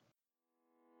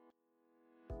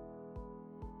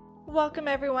Welcome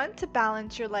everyone to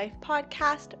Balance Your Life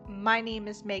podcast. My name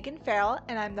is Megan Farrell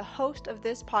and I'm the host of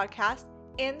this podcast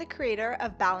and the creator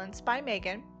of Balance by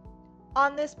Megan.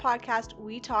 On this podcast,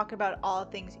 we talk about all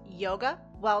things yoga,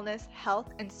 wellness,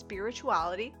 health, and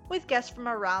spirituality with guests from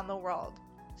around the world.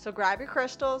 So grab your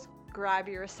crystals, grab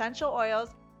your essential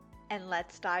oils, and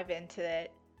let's dive into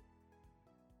it.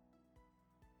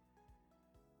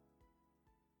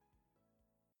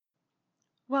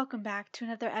 Welcome back to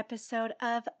another episode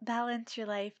of Balance Your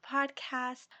Life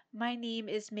podcast. My name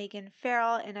is Megan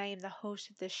Farrell and I am the host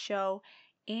of this show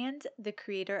and the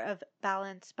creator of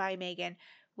Balance by Megan,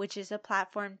 which is a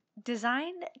platform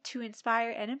designed to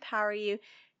inspire and empower you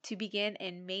to begin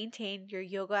and maintain your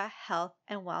yoga, health,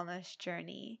 and wellness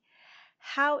journey.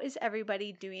 How is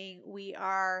everybody doing? We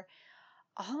are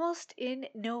almost in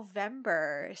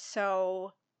November,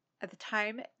 so at the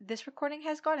time this recording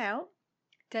has gone out,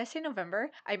 did I say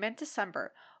November? I meant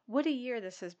December. What a year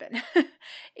this has been.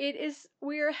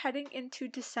 We are heading into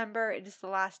December. It is the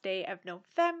last day of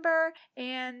November.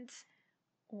 And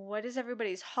what is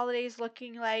everybody's holidays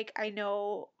looking like? I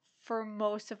know for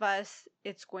most of us,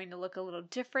 it's going to look a little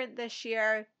different this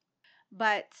year,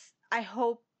 but I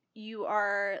hope you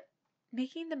are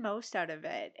making the most out of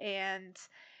it. And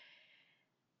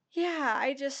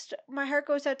yeah, my heart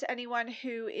goes out to anyone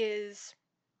who is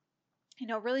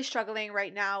really struggling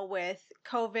right now with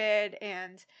COVID,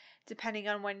 and depending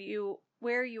on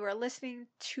where you are listening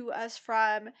to us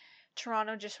from,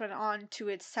 Toronto just went on to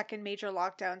its second major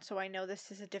lockdown, so I know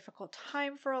this is a difficult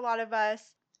time for a lot of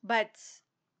us, but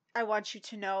I want you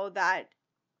to know that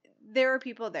there are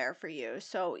people there for you.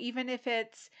 So even if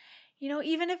it's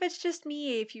just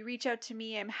me, if you reach out to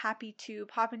me, I'm happy to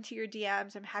pop into your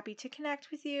DMs. I'm happy to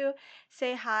connect with you,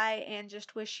 say hi, and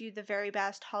just wish you the very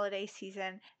best holiday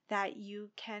season that you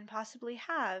can possibly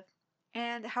have.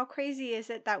 And how crazy is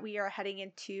it that we are heading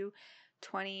into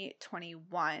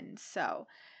 2021? So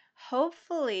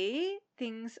hopefully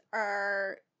things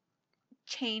are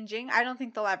changing. I don't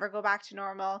think they'll ever go back to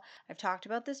normal. I've talked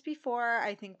about this before.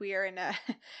 I think we are in a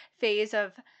phase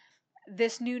of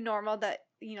this new normal that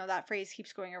that phrase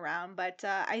keeps going around, but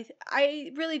I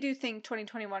really do think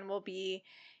 2021 will be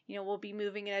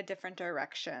moving in a different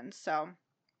direction. So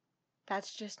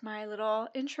that's just my little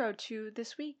intro to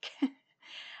this week.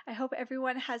 I hope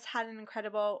everyone has had an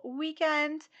incredible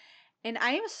weekend, and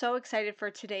I am so excited for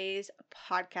today's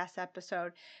podcast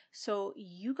episode. So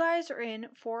you guys are in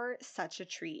for such a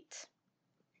treat.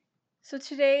 So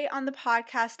today on the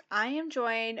podcast, I am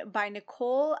joined by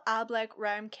Nicole,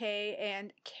 Ablack-Ramkay,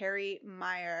 and Carrie,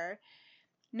 Meyer.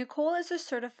 Nicole is a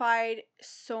certified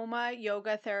Soma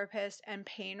yoga therapist and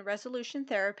pain resolution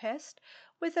therapist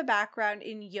with a background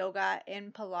in yoga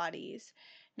and Pilates.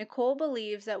 Nicole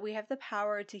believes that we have the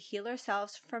power to heal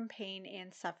ourselves from pain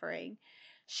and suffering.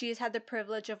 She has had the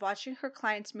privilege of watching her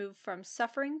clients move from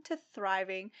suffering to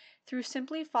thriving through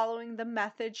simply following the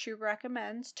method she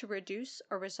recommends to reduce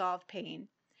or resolve pain.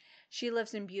 She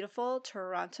lives in beautiful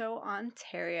Toronto,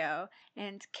 Ontario,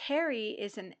 and Carrie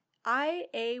is an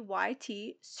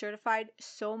IAYT certified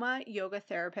Soma yoga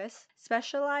therapist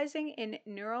specializing in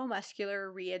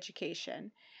neuromuscular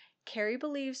re-education. Carrie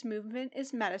believes movement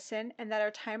is medicine and that our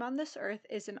time on this earth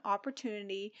is an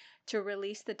opportunity to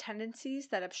release the tendencies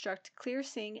that obstruct clear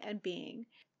seeing and being.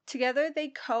 Together, they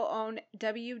co-own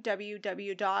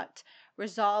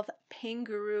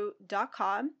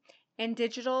www.resolvepainguru.com and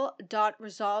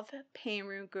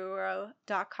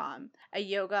digital.resolvepainguru.com, a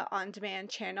yoga on-demand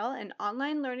channel and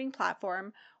online learning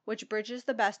platform which bridges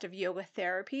the best of yoga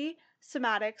therapy,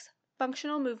 somatics,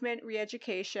 functional movement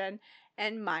re-education,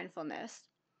 and mindfulness.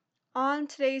 On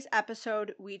today's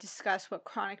episode, we discuss what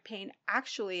chronic pain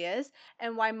actually is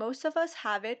and why most of us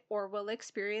have it or will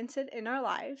experience it in our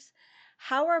lives,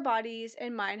 how our bodies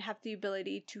and mind have the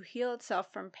ability to heal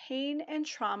itself from pain and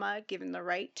trauma given the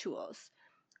right tools.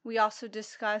 We also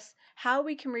discuss how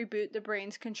we can reboot the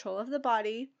brain's control of the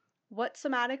body, what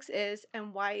somatics is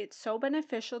and why it's so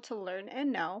beneficial to learn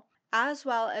and know, as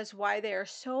well as why they are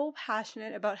so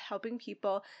passionate about helping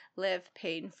people live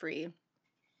pain-free.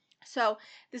 So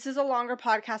this is a longer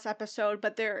podcast episode,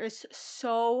 but there is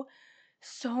so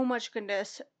much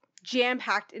goodness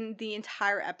jam-packed in the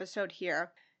entire episode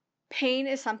here. Pain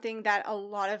is something that a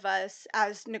lot of us,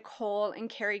 as Nicole and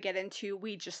Carrie get into,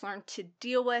 we just learn to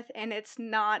deal with, and it's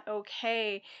not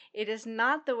okay. It is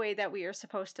not the way that we are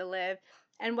supposed to live.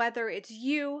 And whether it's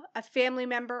you, a family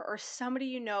member, or somebody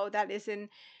you know that is in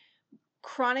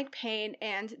chronic pain,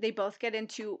 and they both get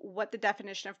into what the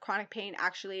definition of chronic pain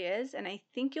actually is. And I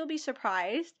think you'll be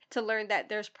surprised to learn that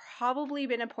there's probably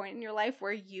been a point in your life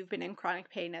where you've been in chronic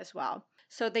pain as well.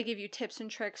 So they give you tips and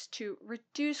tricks to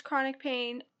reduce chronic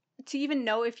pain, to even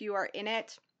know if you are in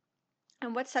it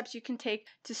and what steps you can take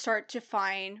to start to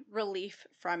find relief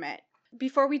from it.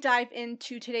 Before we dive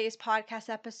into today's podcast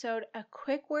episode, a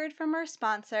quick word from our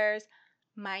sponsors,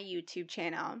 my YouTube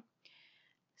channel.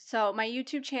 So my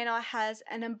YouTube channel has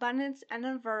an abundance and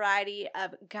a variety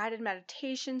of guided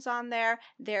meditations on there.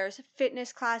 There's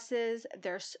fitness classes,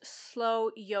 there's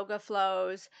slow yoga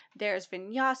flows, there's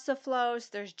vinyasa flows,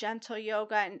 there's gentle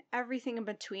yoga, and everything in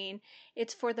between.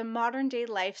 It's for the modern day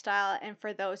lifestyle and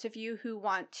for those of you who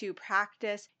want to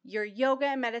practice your yoga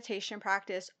and meditation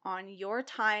practice on your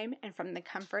time and from the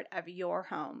comfort of your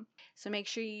home. So make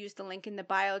sure you use the link in the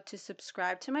bio to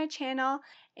subscribe to my channel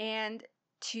and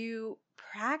to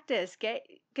practice,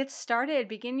 get started,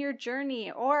 begin your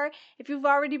journey. Or if you've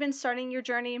already been starting your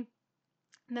journey,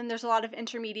 then there's a lot of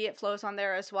intermediate flows on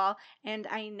there as well, and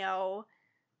I know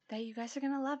that you guys are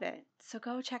going to love it, so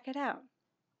go check it out.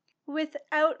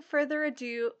 Without further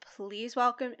ado, please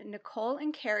welcome Nicole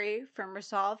and Carrie from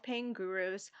Resolve Pain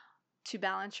Gurus to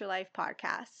Balance Your Life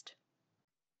podcast.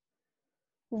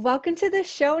 Welcome to the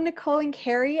show, Nicole and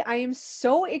Carrie. I am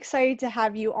so excited to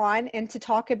have you on and to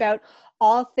talk about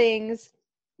all things,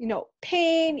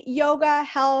 pain, yoga,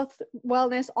 health,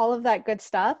 wellness, all of that good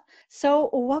stuff. So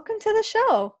welcome to the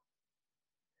show.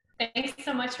 Thanks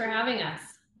so much for having us.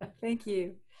 Thank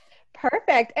you.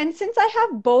 Perfect. And since I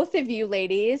have both of you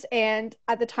ladies, and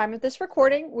at the time of this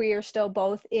recording, we are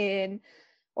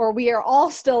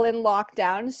all still in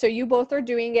lockdown. So you both are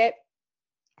doing it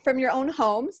from your own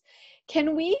homes.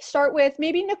 Can we start with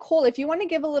maybe Nicole, if you want to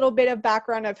give a little bit of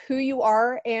background of who you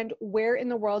are and where in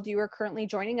the world you are currently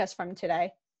joining us from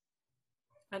today?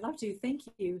 I'd love to. Thank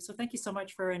you. So thank you so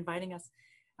much for inviting us.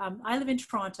 I live in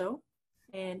Toronto,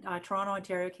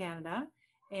 Ontario, Canada.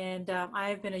 And I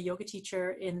have been a yoga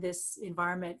teacher in this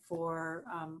environment for,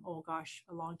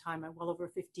 a long time, well over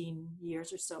 15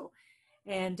 years or so.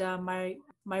 And my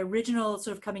original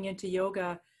sort of coming into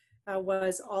yoga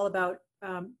was all about,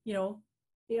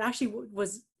 it actually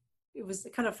was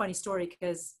kind of a funny story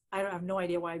because I have no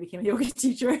idea why I became a yoga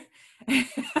teacher.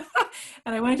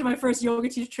 And I went to my first yoga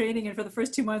teacher training, and for the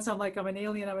first 2 months, I'm like, I'm an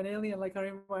alien, like, I don't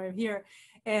even know why I'm here.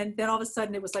 And then all of a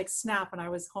sudden it was like snap, and I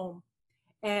was home.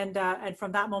 And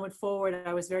from that moment forward,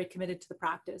 I was very committed to the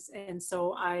practice. And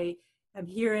so I am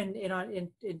here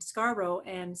in Scarborough.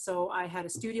 And so I had a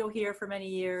studio here for many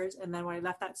years. And then when I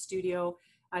left that studio,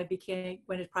 I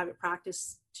went into private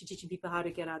practice to teaching people how to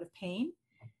get out of pain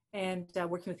and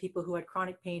working with people who had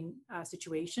chronic pain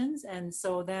situations. And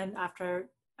so then after,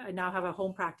 I now have a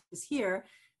home practice here,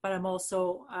 but I'm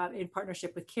also in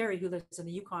partnership with Carrie, who lives in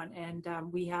the Yukon, and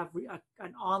we have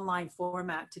an online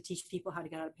format to teach people how to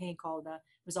get out of pain called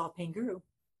Resolve Pain Guru.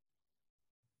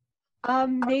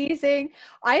 Amazing.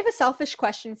 I have a selfish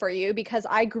question for you because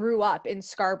I grew up in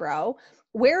Scarborough.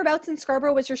 Whereabouts in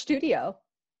Scarborough was your studio?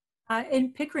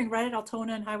 In Pickering, right at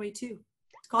Altona and Highway 2.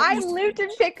 I lived in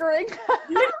Pickering.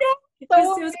 It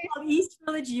was called East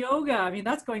Village Yoga. I mean,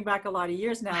 that's going back a lot of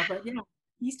years now, but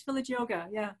East Village Yoga,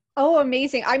 yeah. Oh,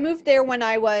 amazing. I moved there when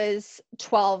I was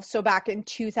 12, so back in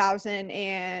 2000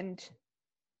 and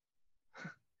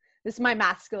this is my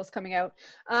math skills coming out.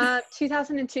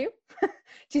 2002,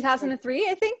 2003,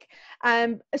 I think.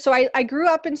 So I grew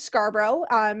up in Scarborough,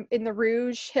 in the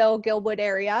Rouge Hill, Gilwood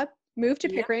area, moved to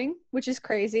Pickering, which is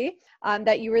crazy,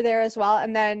 that you were there as well.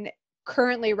 And then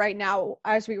currently right now,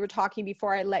 as we were talking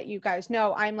before I let you guys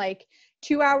know, I'm like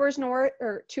 2 hours north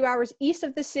or 2 hours east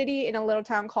of the city in a little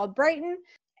town called Brighton.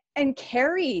 And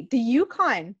Carrie, the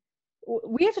Yukon,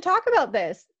 we have to talk about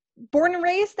this. Born and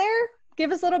raised there?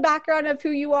 Give us a little background of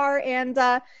who you are. And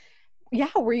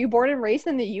were you born and raised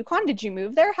in the Yukon? Did you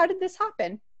move there? How did this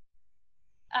happen?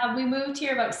 We moved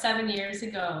here about 7 years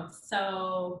ago.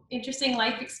 So interesting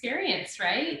life experience,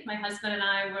 right? My husband and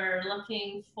I were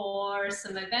looking for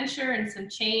some adventure and some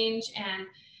change. And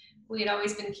we had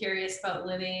always been curious about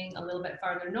living a little bit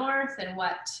farther north and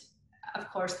what, of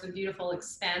course, the beautiful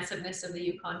expansiveness of the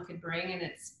Yukon could bring. And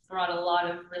it's brought a lot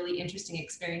of really interesting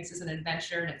experiences and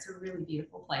adventure. And it's a really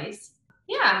beautiful place.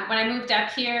 Yeah, when I moved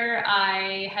up here,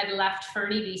 I had left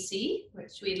Fernie, BC,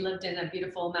 which we lived in a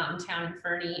beautiful mountain town in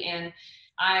Fernie. And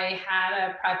I had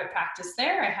a private practice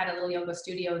there. I had a little yoga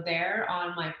studio there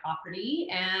on my property.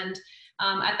 And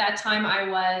at that time, I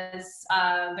was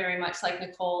very much like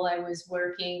Nicole. I was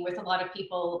working with a lot of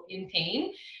people in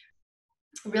pain,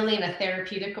 really in a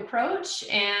therapeutic approach.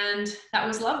 And that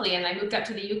was lovely. And I moved up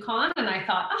to the Yukon and I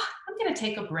thought, I'm going to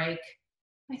take a break.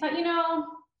 I thought, I'm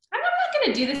not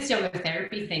going to do this yoga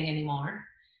therapy thing anymore.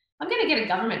 I'm going to get a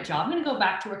government job. I'm going to go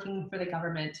back to working for the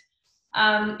government.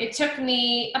 It took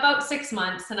me about 6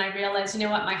 months, and I realized, you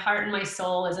know what, my heart and my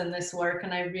soul is in this work,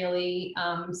 and I really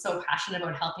am so passionate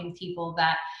about helping people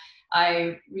that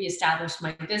I reestablished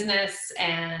my business,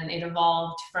 and it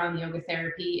evolved from yoga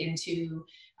therapy into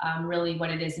really what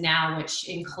it is now, which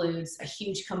includes a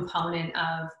huge component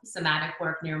of somatic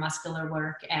work, neuromuscular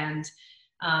work, and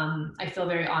I feel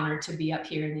very honored to be up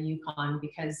here in the Yukon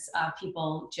because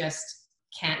people just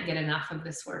can't get enough of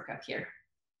this work up here.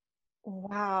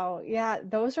 Wow. Yeah,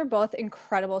 those are both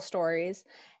incredible stories.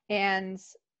 And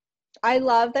I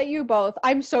love that you both,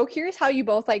 I'm so curious how you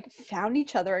both like found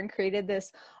each other and created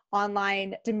this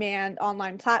online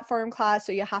platform class.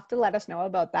 So you have to let us know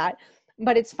about that.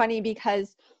 But it's funny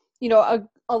because,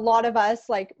 a lot of us,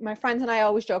 like my friends and I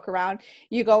always joke around,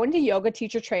 you go into yoga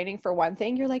teacher training for one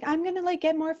thing, you're like, I'm going to like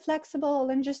get more flexible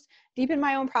and just deepen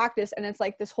my own practice. And it's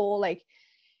like this whole like,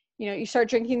 you start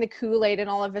drinking the Kool-Aid and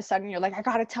all of a sudden you're like, I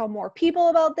got to tell more people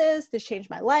about this. This changed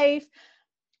my life.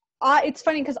 It's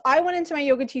funny because I went into my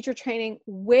yoga teacher training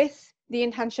with the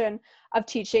intention of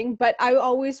teaching, but I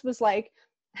always was like,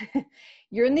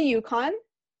 you're in the Yukon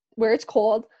where it's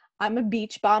cold. I'm a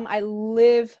beach bum. I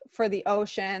live for the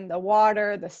ocean, the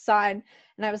water, the sun.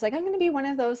 And I was like, I'm going to be one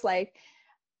of those, like,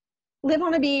 live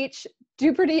on a beach,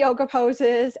 do pretty yoga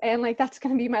poses. And like, that's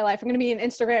going to be my life. I'm going to be an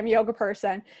Instagram yoga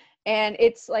person. And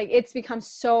it's like, it's become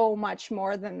so much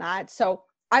more than that. So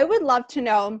I would love to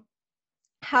know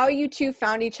how you two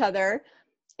found each other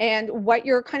and what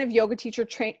your kind of yoga teacher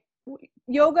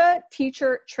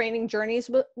training journeys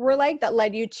were like that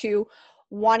led you to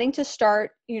wanting to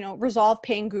start, Resolve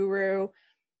Pain Guru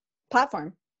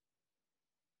platform.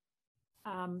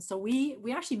 So we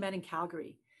actually met in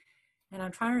Calgary, and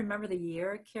I'm trying to remember the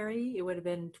year, Carrie. It would have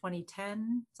been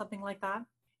 2010, something like that.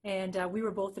 And we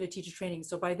were both at a teacher training.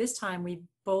 So by this time, we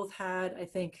both had, I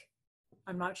think,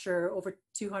 I'm not sure, over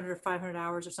 200 or 500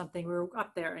 hours or something. We were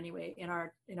up there anyway in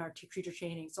our teacher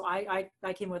training. So I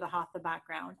came with a Hatha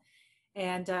background,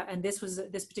 and this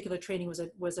particular training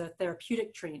was a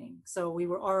therapeutic training. So we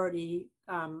were already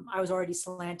I was already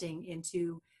slanting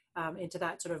into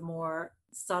that sort of more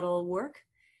subtle work.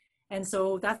 And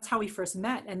so that's how we first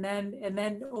met. And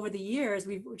then over the years,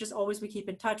 we keep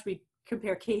in touch. We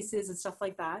compare cases and stuff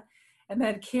like that. And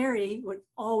then Carrie would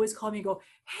always call me and go,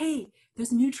 hey,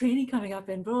 there's a new training coming up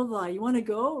and blah, blah, blah. You want to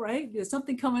go, right? There's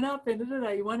something coming up and blah, blah, blah.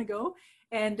 You want to go?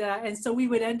 And so we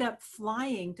would end up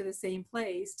flying to the same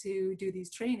place to do these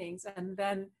trainings. And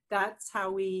then that's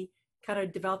how we kind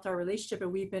of developed our relationship.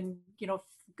 And we've been,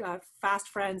 fast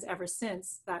friends ever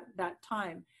since that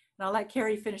time. And I'll let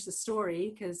Carrie finish the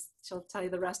story because she'll tell you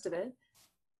the rest of it.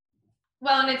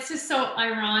 Well, and it's just so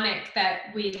ironic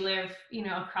that we live,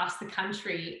 across the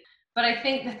country. But I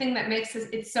think the thing that makes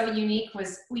it so unique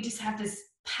was we just have this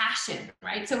passion,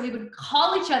 right? So we would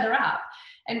call each other up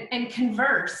and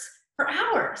converse for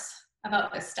hours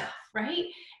about this stuff, right?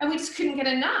 And we just couldn't get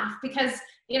enough because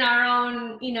in our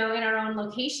own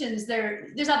locations,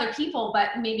 there's other people, but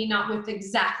maybe not with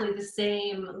exactly the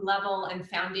same level and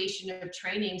foundation of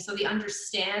training. So the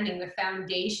understanding, the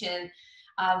foundation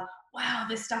of, wow,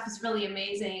 this stuff is really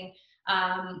amazing.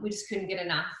 We just couldn't get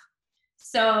enough.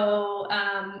 So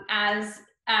as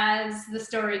the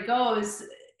story goes,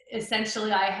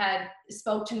 essentially I had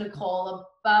spoke to Nicole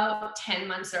about 10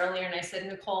 months earlier, and I said,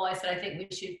 Nicole, I think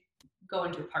we should go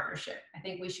into a partnership. I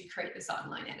think we should create this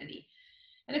online entity.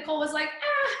 And Nicole was like,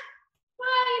 well,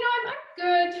 I'm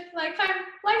good. Like,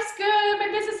 life's good. My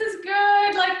business is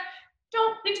good. Like,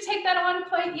 don't need to take that on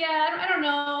quite yet. I don't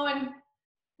know. And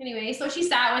anyway, so she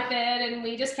sat with it and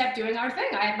we just kept doing our thing.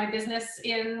 I had my business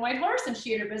in Whitehorse and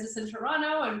she had her business in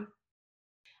Toronto. And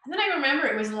then I remember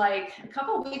it was like a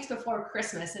couple of weeks before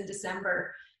Christmas in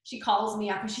December, she calls me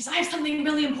up and she's, I have something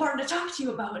really important to talk to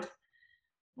you about.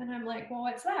 And I'm like, well,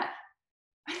 what's that?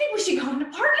 I think we should go into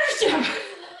partnership.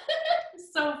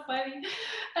 So funny.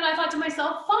 And I thought to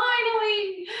myself,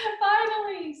 finally.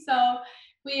 So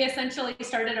we essentially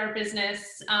started our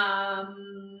business. I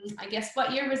guess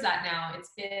what year was that now? It's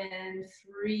been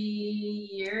 3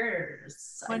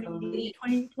 years.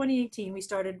 2018, we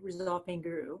started Resolve Pain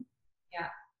Guru. Yeah.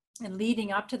 And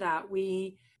leading up to that,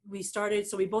 we started,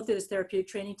 so we both did this therapeutic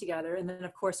training together. And then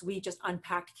of course we just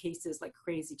unpacked cases like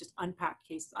crazy, just unpacked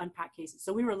cases.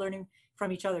 So we were learning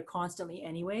from each other constantly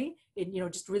anyway,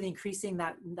 just really increasing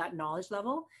that knowledge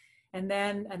level. And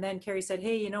then Carrie said,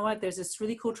 hey, you know what, there's this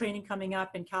really cool training coming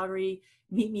up in Calgary,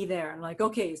 meet me there. I'm like,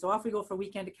 okay, so off we go for a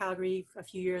weekend to Calgary a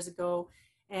few years ago.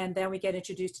 And then we get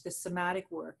introduced to the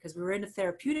somatic work because we were in the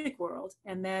therapeutic world.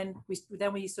 And then we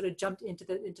sort of jumped into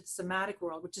the somatic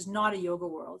world, which is not a yoga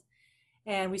world.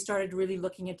 And we started really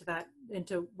looking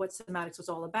into what somatics was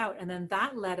all about. And then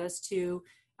that led us to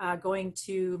going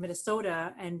to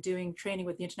Minnesota and doing training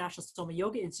with the International Soma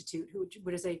Yoga Institute,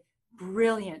 which is a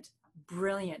brilliant,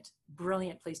 brilliant,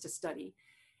 brilliant place to study.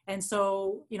 And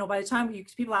so, you know, by the time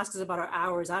people ask us about our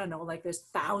hours, I don't know, like there's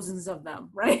thousands of them,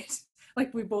 right?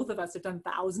 Like both of us have done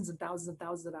thousands and thousands and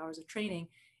thousands of hours of training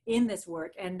in this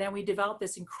work. And then we developed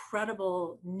this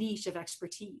incredible niche of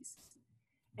expertise.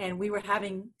 And we were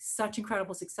having such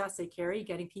incredible success at Carrie,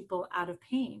 getting people out of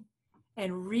pain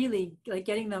and really like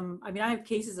getting them. I mean, I have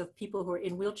cases of people who are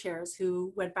in wheelchairs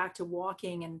who went back to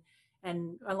walking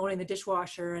and unloading the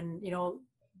dishwasher and, you know,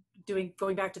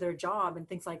 going back to their job and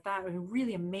things like that. I mean,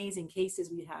 really amazing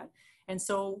cases we had. And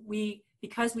so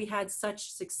because we had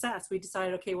such success, we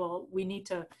decided, okay, well, we need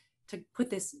to put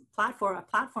this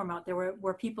platform out there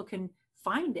where people can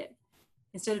find it.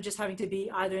 Instead of just having to be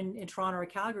either in Toronto or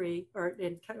Calgary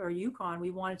or Yukon,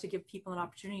 we wanted to give people an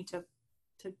opportunity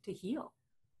to heal.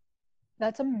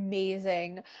 That's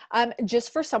amazing.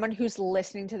 Just for someone who's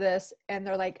listening to this and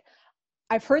they're like,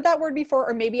 I've heard that word before,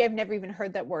 or maybe I've never even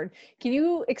heard that word. Can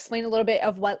you explain a little bit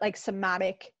of what like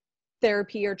somatic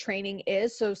therapy or training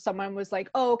is? So someone was like,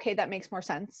 oh, okay, that makes more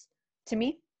sense to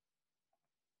me.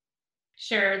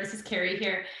 Sure, this is Carrie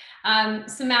here.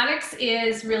 Somatics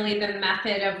is really the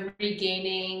method of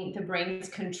regaining the brain's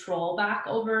control back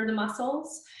over the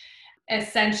muscles.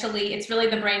 Essentially, it's really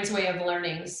the brain's way of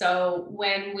learning. So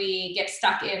when we get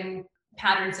stuck in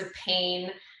patterns of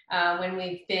pain, when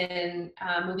we've been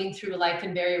moving through life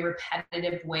in very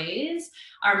repetitive ways,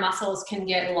 our muscles can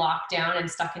get locked down and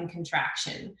stuck in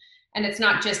contraction. And it's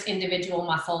not just individual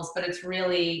muscles, but it's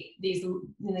really these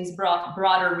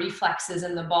broader reflexes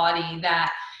in the body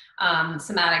that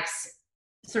somatics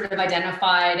sort of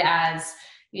identified as,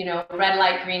 you know, red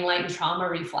light, green light, and trauma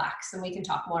reflex. And we can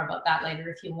talk more about that later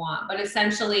if you want. But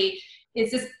essentially,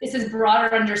 it's this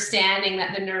broader understanding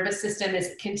that the nervous system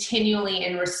is continually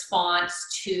in response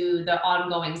to the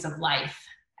ongoings of life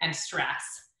and stress.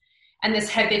 And this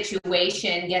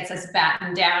habituation gets us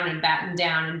battened down and battened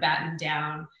down and battened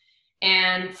down.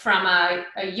 And from a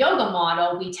yoga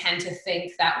model, we tend to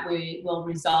think that we will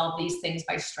resolve these things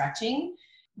by stretching,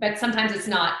 but sometimes it's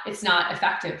not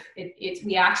effective.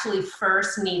 We actually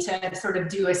first need to sort of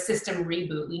do a system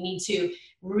reboot. We need to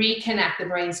reconnect the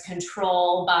brain's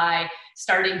control by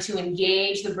starting to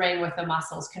engage the brain with the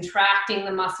muscles, contracting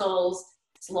the muscles,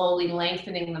 slowly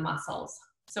lengthening the muscles.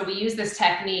 So we use this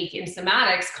technique in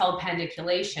somatics called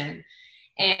pendiculation.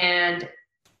 And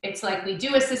it's like we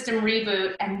do a system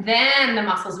reboot and then the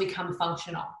muscles become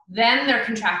functional. Then they're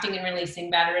contracting and releasing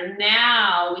better. And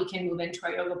now we can move into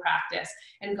our yoga practice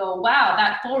and go, wow,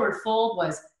 that forward fold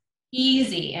was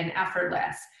easy and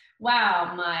effortless.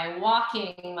 Wow, my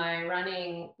walking, my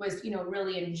running was, you know,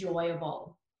 really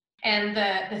enjoyable. And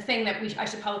the thing that I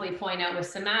should probably point out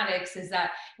with somatics is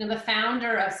that, you know, the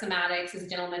founder of somatics is a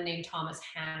gentleman named Thomas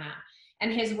Hanna.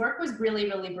 And his work was really,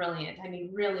 really brilliant. I mean,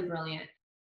 really brilliant.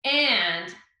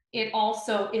 And it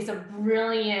also is a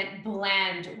brilliant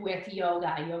blend with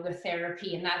yoga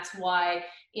therapy. And that's why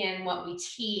in what we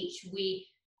teach, we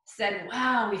said,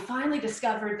 wow, we finally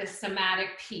discovered this somatic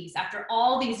piece after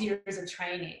all these years of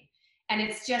training. And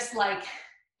it's just like,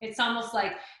 it's almost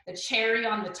like the cherry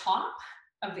on the top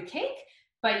of the cake,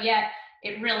 but yet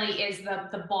it really is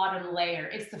the bottom layer.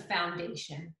 It's the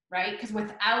foundation, right? Because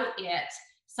without it,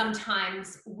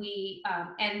 sometimes we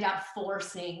end up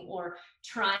forcing or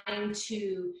trying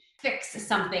to fix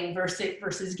something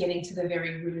versus getting to the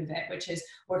very root of it, which is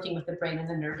working with the brain and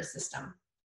the nervous system.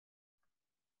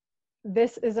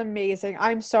 This is amazing.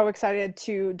 I'm so excited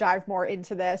to dive more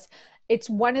into this. It's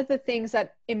one of the things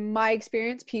that, in my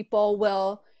experience, people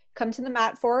will come to the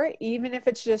mat for, even if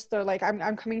it's just they're like,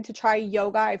 I'm coming to try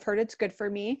yoga. I've heard it's good for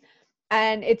me.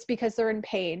 And it's because they're in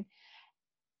pain.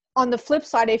 On the flip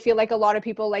side, I feel like a lot of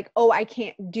people like, oh, I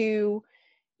can't do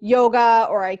yoga,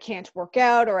 or I can't work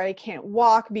out, or I can't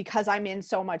walk because I'm in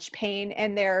so much pain.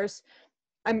 And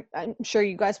I'm sure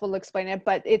you guys will explain it,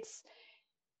 but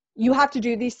you have to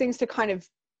do these things to kind of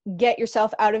get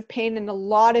yourself out of pain. And a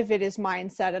lot of it is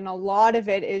mindset. And a lot of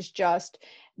it is just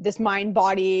this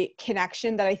mind-body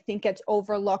connection that I think gets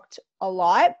overlooked a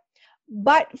lot.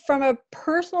 But from a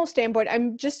personal standpoint,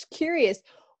 I'm just curious,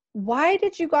 why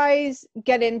did you guys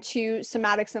get into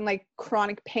somatics and like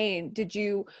chronic pain?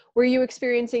 Were you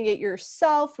experiencing it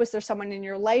yourself? Was there someone in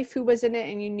your life who was in it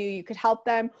and you knew you could help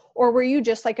them? Or were you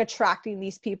just like attracting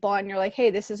these people and you're like, hey,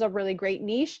 this is a really great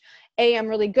niche. A, I'm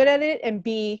really good at it. And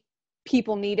B,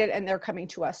 people need it and they're coming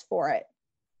to us for it.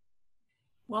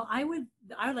 Well, I would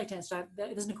like to answer that.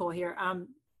 This is Nicole here.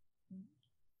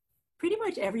 Pretty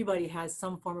much everybody has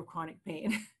some form of chronic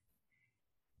pain.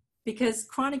 Because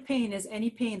chronic pain is any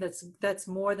pain that's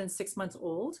more than 6 months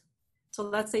old, So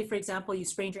let's say, for example, you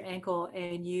sprained your ankle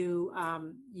and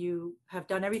you have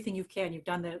done everything you can. You've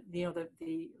done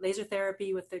the laser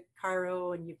therapy with the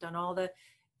chiro, and you've done all the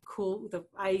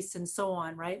ice and so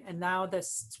on, right? And now the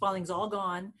swelling's all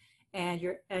gone,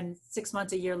 and 6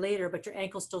 months, a year later, but your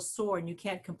ankle's still sore and you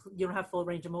you don't have full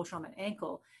range of motion on that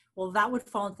ankle. Well, that would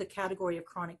fall into the category of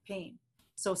chronic pain.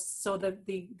 So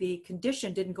the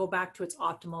condition didn't go back to its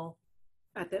optimal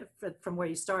from where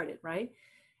you started, right?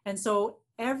 And so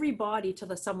everybody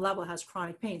to some level has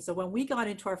chronic pain. So when we got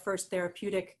into our first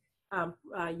therapeutic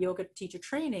yoga teacher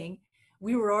training,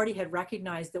 we already had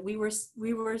recognized that we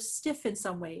were stiff in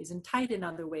some ways and tight in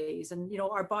other ways, and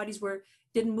our bodies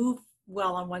didn't move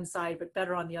well on one side but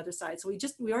better on the other side. So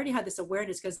we already had this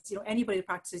awareness, because anybody that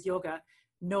practices yoga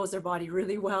knows their body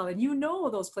really well, and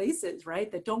those places,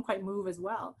 right, that don't quite move as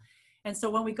well. And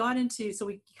so when we got so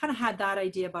we kind of had that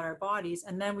idea about our bodies,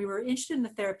 and then we were interested in the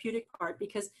therapeutic part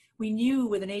because we knew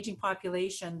with an aging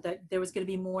population that there was going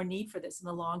to be more need for this in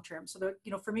the long term. So that,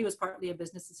 for me, it was partly a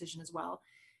business decision as well.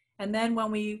 And then when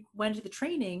we went to the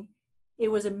training, it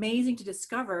was amazing to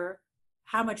discover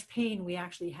how much pain we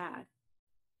actually had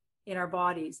in our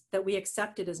bodies that we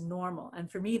accepted as normal.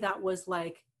 And for me, that was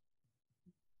like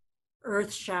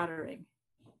earth shattering,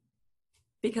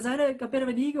 because I had a bit of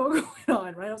an ego going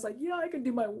on, right? I was like, yeah, I could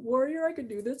do my warrior. I could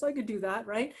do this. I could do that,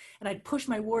 right? And I'd push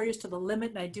my warriors to the limit,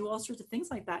 and I'd do all sorts of things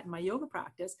like that in my yoga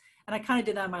practice. And I kind of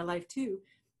did that in my life too.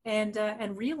 And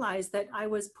realized that I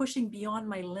was pushing beyond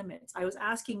my limits. I was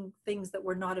asking things that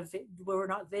were not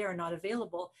there, not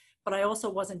available, but I also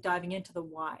wasn't diving into the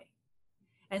why.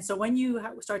 And so when you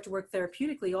start to work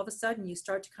therapeutically, all of a sudden you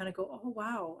start to kind of go, oh,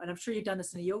 wow. And I'm sure you've done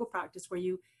this in a yoga practice where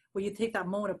you take that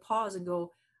moment of pause and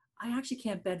go, I actually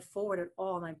can't bend forward at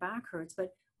all. My back hurts,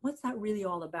 but what's that really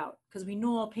all about? Because we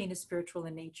know all pain is spiritual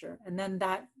in nature. And then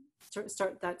that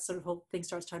whole thing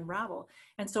starts to unravel.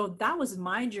 And so that was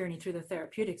my journey through the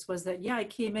therapeutics, was that, I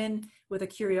came in with a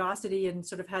curiosity and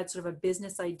had a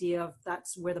business idea of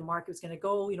that's where the market was going to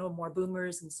go, more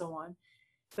boomers and so on.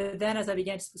 But then as I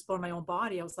began to explore my own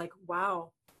body, I was like,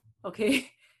 wow,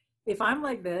 okay, if I'm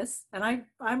like this and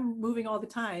I'm moving all the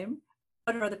time,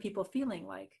 what are other people feeling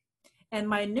like? And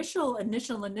my initial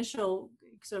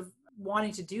sort of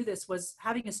wanting to do this was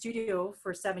having a studio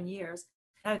for 7 years.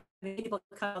 And people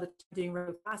kind of doing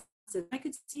regular classes. I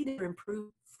could see they were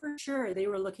improved for sure. They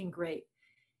were looking great,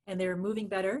 and they were moving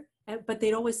better. But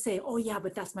they'd always say, "Oh yeah,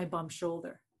 but that's my bum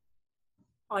shoulder."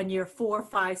 On year 4,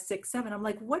 5, 6, 7, I'm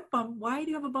like, "What bum? Why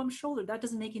do you have a bum shoulder? That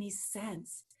doesn't make any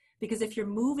sense." Because if you're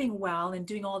moving well and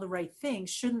doing all the right things,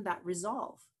 shouldn't that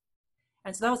resolve?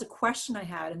 And so that was a question I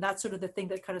had, and that's sort of the thing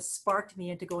that kind of sparked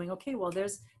me into going, okay, well,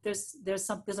 there's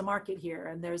a market here,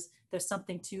 and there's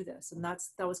something to this, and that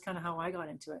was kind of how I got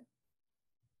into it.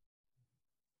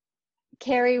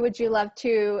 Carrie, would you love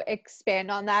to expand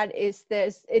on that?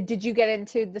 Did you get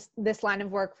into this line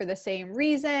of work for the same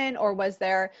reason, or was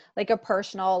there like a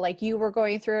personal, like you were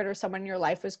going through it, or someone in your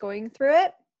life was going through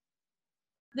it?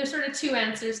 There's sort of two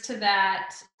answers to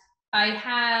that. I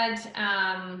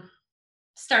had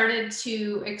started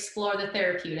to explore the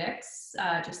therapeutics,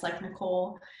 just like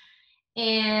Nicole.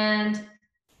 And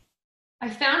I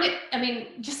found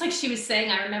it, just like she was saying,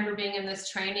 I remember being in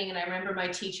this training, and I remember my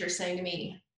teacher saying to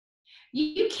me,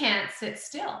 you can't sit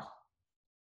still.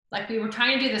 Like, we were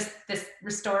trying to do this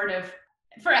restorative,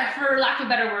 for lack of a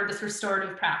better word, this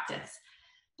restorative practice.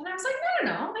 And I was like,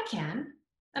 no, I can.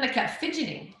 And I kept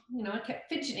fidgeting,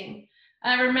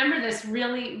 And I remember this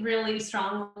really, really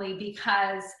strongly,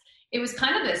 because it was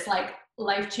kind of this like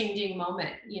life-changing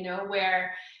moment,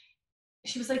 where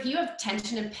she was like, you have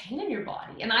tension and pain in your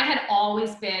body. And I had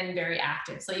always been very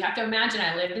active. So you have to imagine,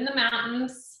 I lived in the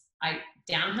mountains, I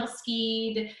downhill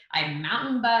skied, I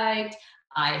mountain biked,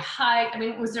 I hiked.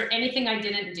 Was there anything I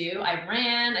didn't do? I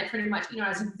ran, I pretty much, I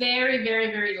was very, very,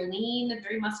 very lean,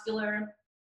 very muscular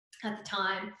at the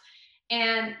time.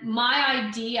 And my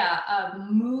idea of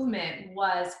movement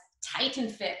was tight and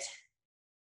fit.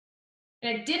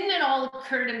 And it didn't at all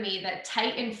occur to me that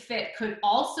tight and fit could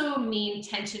also mean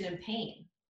tension and pain,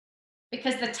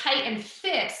 because the tight and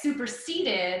fit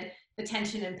superseded the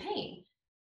tension and pain.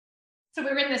 So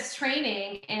we were in this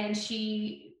training, and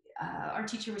our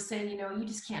teacher was saying, you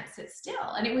just can't sit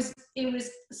still. And it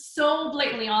was so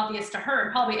blatantly obvious to her,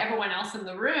 and probably everyone else in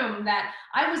the room, that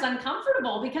I was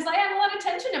uncomfortable because I had a lot of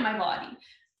tension in my body,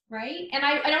 right? And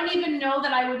I don't even know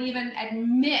that I would even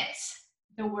admit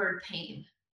the word pain.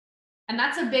 And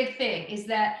that's a big thing, is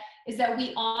that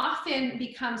we often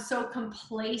become so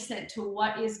complacent to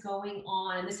what is going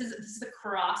on. And this is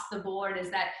across the board, is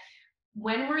that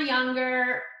when we're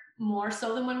younger, more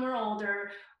so than when we're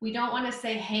older, we don't want to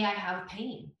say, hey, I have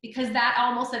pain, because that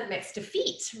almost admits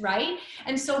defeat, right?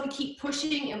 And so we keep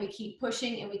pushing and we keep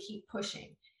pushing and we keep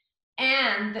pushing.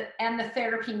 And the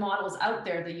therapy models out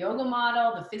there, the yoga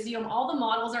model, the physio, all the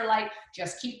models are like,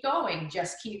 just keep going,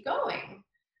 just keep going.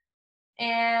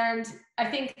 And I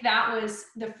think that was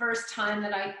the first time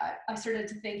that I started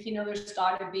to think, you know, there's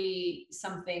got to be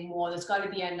something more. There's got to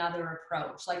be another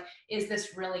approach. Like, is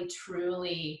this really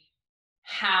truly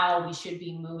how we should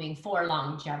be moving for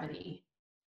longevity?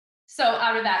 So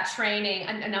out of that training,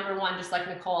 and number one, just like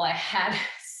Nicole, I had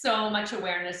so much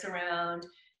awareness around,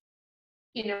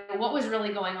 you know, what was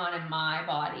really going on in my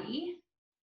body,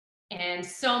 and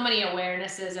so many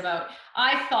awarenesses about,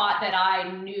 I thought that I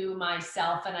knew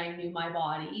myself and I knew my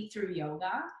body through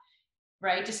yoga,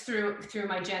 right? Just through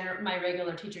my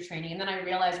regular teacher training. And then I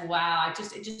realized, wow,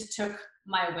 it just took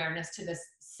my awareness to this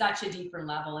such a deeper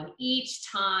level. And each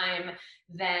time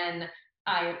then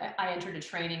I entered a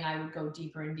training, I would go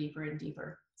deeper and deeper and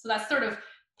deeper. So that's sort of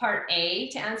part A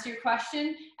to answer your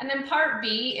question. And then part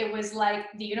B, it was like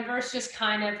the universe just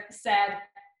kind of said,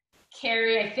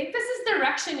 Carrie, I think this is the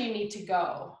direction you need to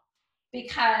go.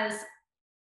 Because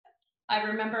I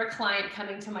remember a client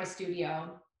coming to my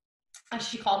studio, and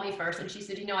she called me first and she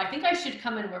said, you know, I think I should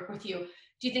come and work with you.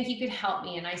 Do you think you could help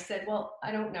me? And I said, well,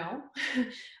 I don't know. I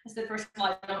said, first of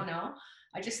all, I don't know.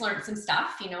 I just learned some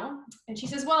stuff, you know. And she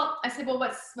says, well, I said, well,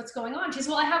 what's going on? She says,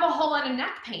 well, I have a whole lot of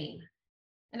neck pain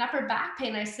and upper back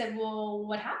pain. I said, well,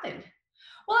 what happened?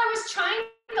 Well, I was trying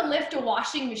to lift a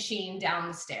washing machine down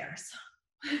the stairs,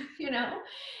 you know.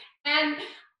 And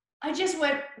I just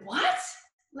went, what?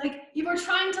 Like, you were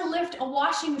trying to lift a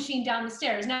washing machine down the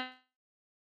stairs. Now,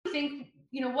 I think,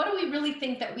 you know, what do we really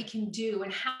think that we can do,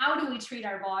 and how do we treat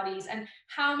our bodies, and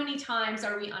how many times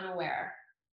are we unaware,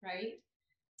 right?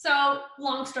 So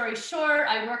long story short,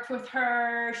 I worked with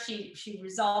her. She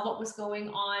resolved what was going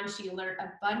on. She learned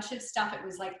a bunch of stuff. It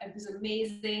was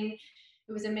amazing.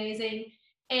 It was amazing.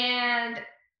 And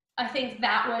I think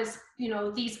that was, you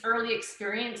know, these early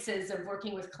experiences of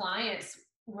working with clients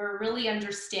were really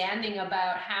understanding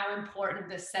about how important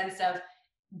the sense of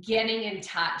getting in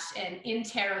touch and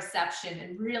interoception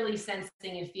and really sensing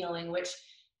and feeling, which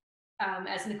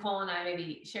as Nicole and I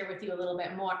maybe share with you a little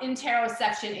bit more,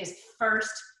 interoception is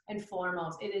first and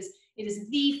foremost. It is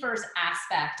the first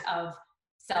aspect of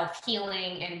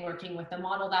self-healing and working with the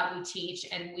model that we teach,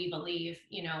 and we believe,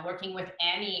 you know, working with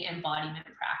any embodiment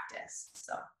practice.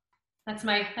 So that's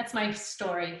my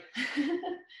story.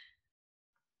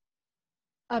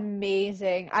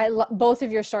 Amazing. Both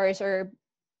of your stories are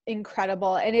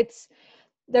incredible, and it's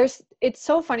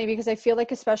so funny because I feel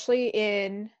like, especially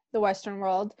in the Western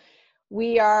world,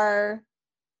 we are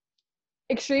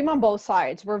extreme on both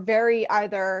sides. We're very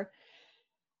either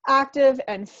active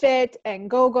and fit and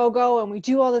go, and we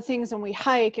do all the things and we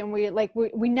hike and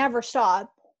we never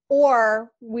stop,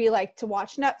 or we like to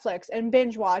watch Netflix and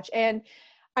binge watch. And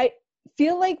I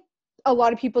feel like a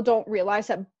lot of people don't realize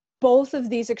that both of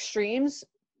these extremes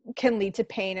can lead to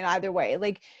pain in either way.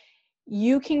 Like,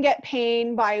 you can get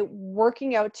pain by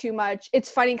working out too much. It's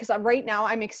funny because right now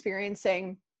I'm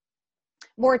experiencing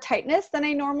more tightness than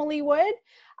I normally would.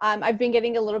 I've been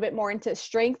getting a little bit more into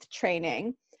strength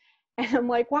training, and I'm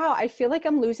like, wow, I feel like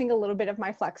I'm losing a little bit of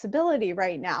my flexibility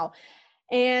right now.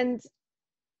 And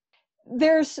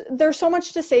there's so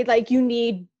much to say. Like, you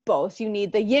need both. You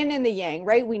need the yin and the yang,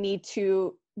 right? We need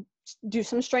to do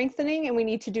some strengthening and we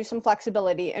need to do some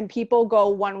flexibility, and people go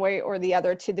one way or the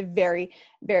other to the very,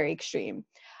 very extreme.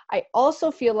 I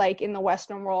also feel like in the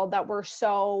Western world that we're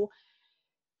so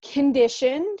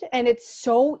conditioned, and it's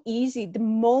so easy. The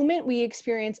moment we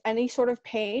experience any sort of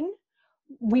pain,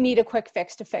 we need a quick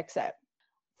fix to fix it.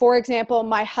 For example,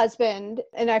 my husband,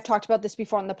 and I've talked about this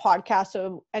before on the podcast,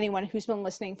 so anyone who's been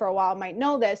listening for a while might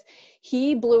know this,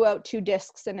 he blew out 2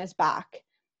 discs in his back,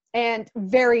 and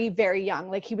very, very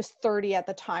young. Like, he was 30 at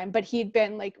the time, but he'd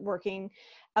been like working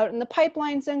out in the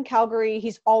pipelines in Calgary.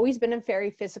 He's always been a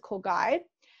very physical guy.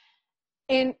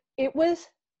 And it was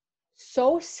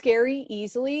so scary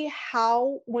easily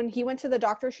how, when he went to the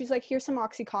doctor, she's like, here's some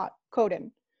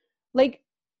oxycodone. Like,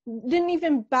 didn't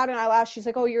even bat an eyelash. She's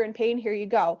like, oh, you're in pain, here you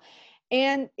go.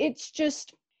 And it's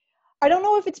just, I don't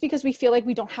know if it's because we feel like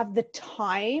we don't have the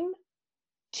time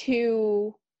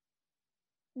to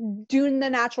do the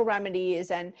natural remedies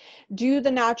and do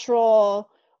the natural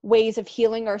ways of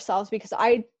healing ourselves, because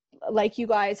I, like you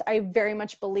guys, I very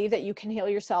much believe that you can heal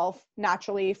yourself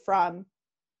naturally from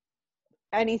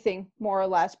anything, more or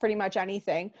less, pretty much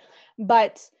anything.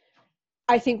 But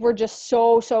I think we're just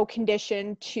so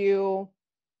conditioned to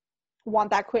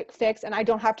want that quick fix, and I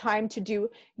don't have time to do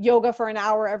yoga for an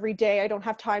hour every day. I don't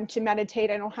have time to meditate.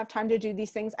 I don't have time to do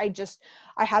these things.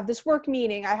 I have this work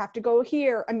meeting. I have to go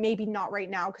here, and maybe not right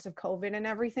now because of COVID and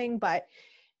everything, but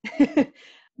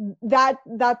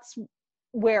that's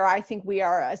where I think we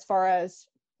are as far as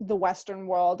the Western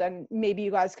world. And maybe you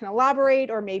guys can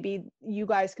elaborate, or maybe you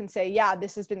guys can say, yeah,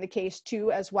 this has been the case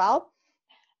too as well.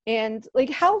 And like,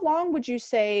 how long would you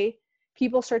say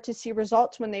people start to see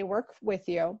results when they work with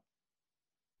you?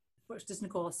 This is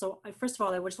Nicole. So first of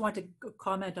all, I just want to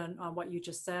comment on what you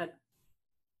just said.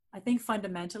 I think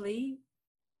fundamentally,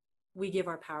 we give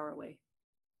our power away.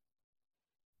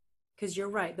 Because you're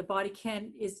right, the body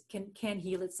can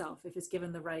heal itself if it's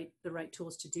given the right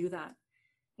tools to do that.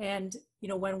 And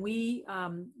when we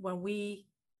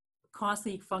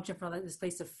constantly function from this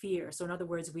place of fear, so in other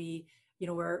words,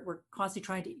 we're constantly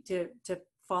trying to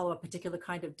follow a particular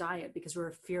kind of diet because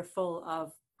we're fearful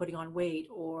of putting on weight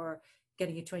or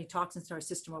getting into any toxins in our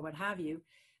system or what have you,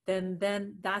 then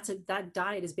that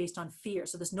diet is based on fear.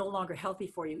 So that's no longer healthy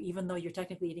for you, even though you're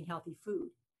technically eating healthy food.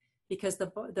 Because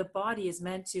the body is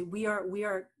meant to, we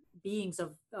are beings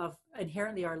of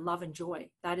inherently our love and joy.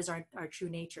 That is our true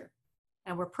nature.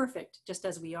 And we're perfect just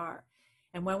as we are.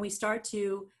 And when we start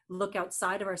to look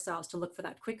outside of ourselves to look for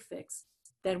that quick fix,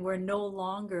 then we're no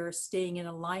longer staying in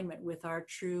alignment with our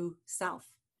true self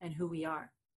and who we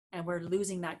are. And we're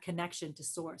losing that connection to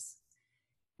source.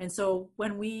 And so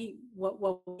what we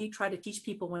try to teach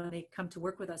people when they come to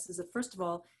work with us is that, first of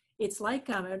all, it's like,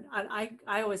 and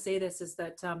I always say this, is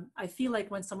that I feel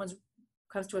like when someone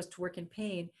comes to us to work in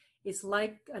pain, it's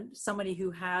like somebody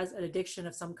who has an addiction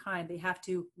of some kind. They have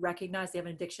to recognize they have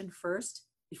an addiction first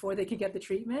before they can get the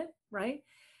treatment, right?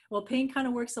 Well, pain kind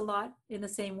of works a lot in the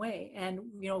same way. And,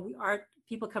 our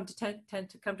people tend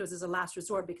to come to us as a last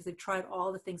resort because they've tried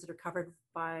all the things that are covered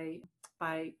by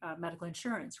medical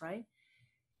insurance, right?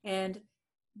 And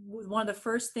one of the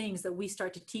first things that we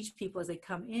start to teach people as they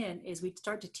come in is we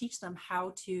start to teach them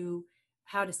how to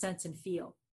sense and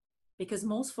feel, because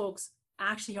most folks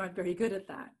actually aren't very good at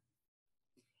that.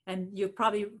 And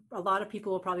a lot of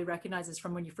people will probably recognize this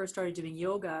from when you first started doing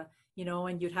yoga,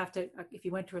 and you'd have to, if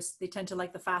you went to they tend to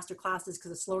like the faster classes because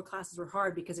the slower classes were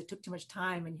hard because it took too much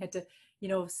time and you had to,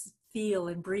 feel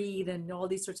and breathe and all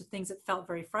these sorts of things that felt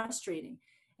very frustrating.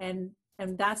 And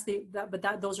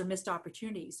those are missed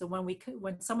opportunities. So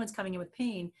when someone's coming in with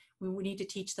pain, we need to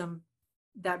teach them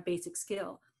that basic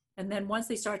skill. And then once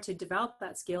they start to develop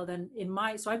that skill, then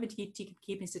so I've been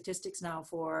keeping statistics now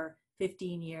for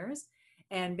 15 years.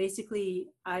 And basically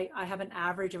I have an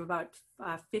average of about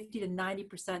 50 to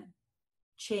 90%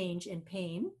 change in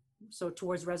pain. So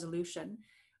towards resolution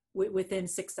within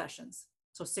 6 sessions.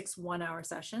 So 6 1-hour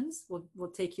sessions will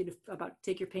take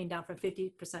your pain down from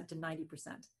 50% to 90%.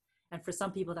 And for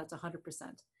some people, that's 100%.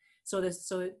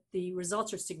 So the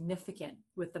results are significant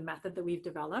with the method that we've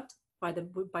developed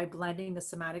by blending the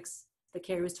somatics that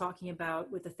Carrie was talking about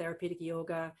with the therapeutic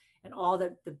yoga and all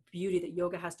the beauty that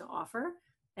yoga has to offer.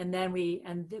 And then we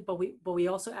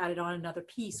also added on another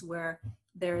piece where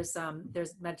there's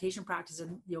meditation practice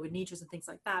and yoga nidras and things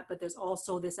like that. But there's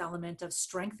also this element of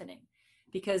strengthening,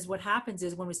 because what happens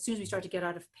is as soon as we start to get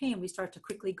out of pain, we start to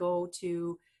quickly go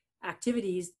to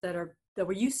activities that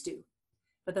we're used to.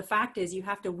 But the fact is, you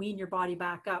have to wean your body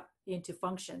back up into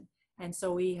function. And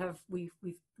so we've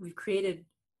created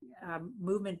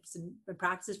movements and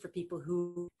practices for people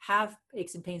who have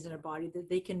aches and pains in their body that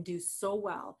they can do so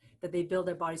well that they build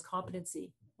their body's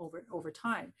competency over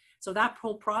time. So that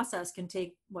whole process can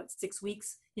take 6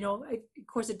 weeks. Of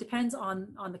course, it depends on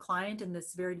the client and the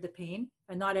severity of the pain,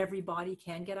 and not every body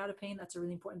can get out of pain. That's a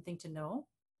really important thing to know.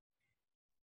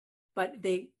 But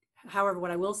however, what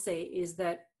I will say is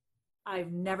that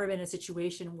I've never been in a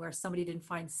situation where somebody didn't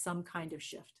find some kind of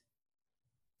shift.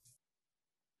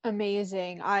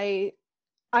 Amazing. I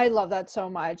love that so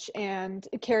much. And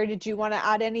Carrie, did you want to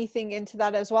add anything into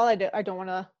that as well? I don't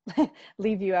want to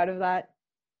leave you out of that.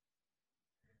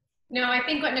 No, I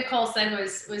think what Nicole said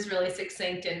was really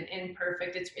succinct and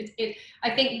perfect. I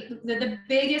think the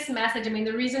biggest message,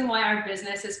 the reason why our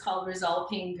business is called Resolve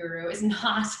Pain Guru is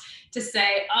not to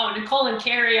say, oh, Nicole and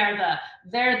Carrie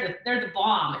they're the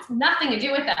bomb. It's nothing to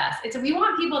do with us. We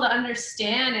want people to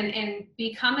understand and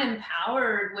become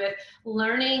empowered with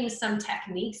learning some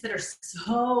techniques that are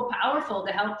so powerful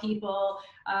to help people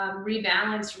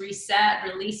rebalance, reset,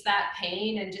 release that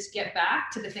pain, and just get back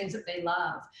to the things that they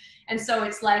love. And so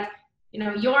it's like,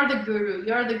 you're the guru,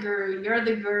 you're the guru, you're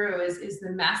the guru is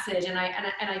the message. And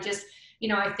I just,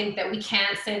 I think that we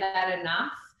can't say that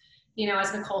enough. you know,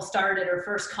 as Nicole started, her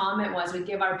first comment was, we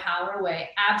give our power away.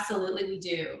 Absolutely, we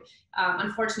do.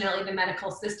 Unfortunately, the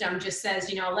medical system just says,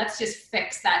 you know, let's just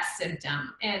fix that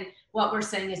symptom. And what we're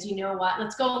saying is, you know what,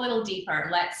 let's go a little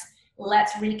deeper.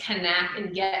 Let's reconnect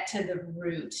and get to the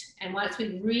root. And once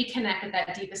we reconnect with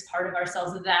that deepest part of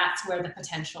ourselves, that's where the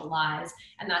potential lies.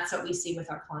 And that's what we see with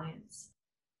our clients.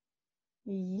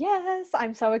 Yes,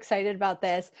 I'm so excited about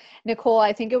this. Nicole,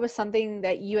 I think it was something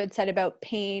that you had said about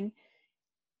pain.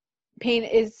 Pain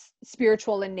is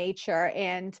spiritual in nature.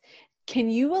 And can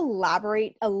you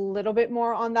elaborate a little bit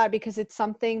more on that? Because it's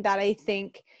something that I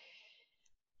think,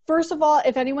 first of all,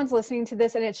 if anyone's listening to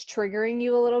this and it's triggering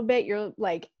you a little bit, you're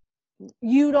like,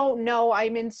 you don't know,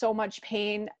 I'm in so much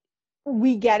pain.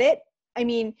 We get it. I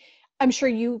mean, I'm sure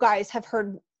you guys have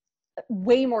heard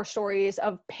way more stories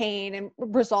of pain and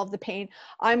resolve the pain.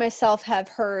 I myself have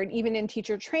heard, even in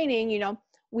teacher training, you know,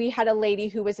 we had a lady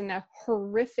who was in a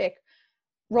horrific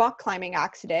rock climbing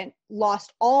accident,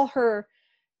 lost all her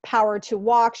power to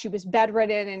walk. She was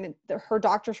bedridden, and her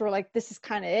doctors were like, this is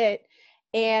kind of it.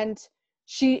 And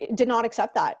she did not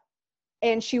accept that.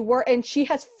 And she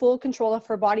has full control of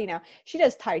her body now. She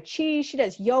does Tai Chi, she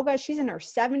does yoga, she's in her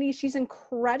 70s, she's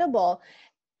incredible.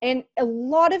 And a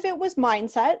lot of it was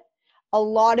mindset. A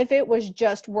lot of it was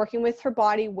just working with her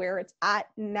body where it's at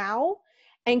now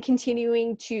and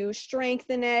continuing to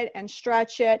strengthen it and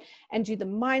stretch it and do the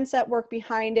mindset work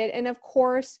behind it. And of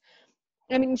course,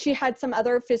 I mean, she had some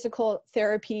other physical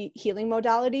therapy healing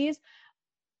modalities,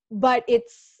 but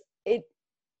it's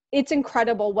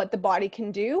incredible what the body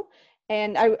can do.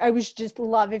 And I was just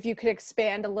love if you could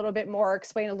expand a little bit more,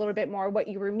 explain a little bit more what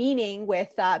you were meaning with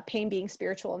pain being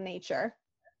spiritual in nature.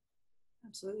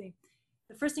 Absolutely.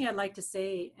 The first thing I'd like to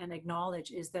say and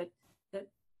acknowledge is that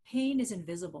pain is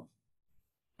invisible.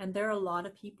 And there are a lot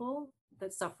of people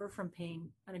that suffer from pain,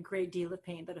 and a great deal of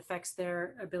pain that affects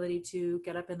their ability to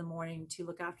get up in the morning, to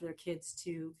look after their kids,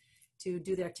 to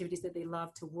do the activities that they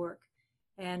love, to work.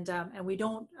 And we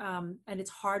don't, and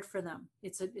it's hard for them.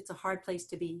 It's a hard place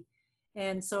to be.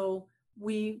 And so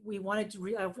we wanted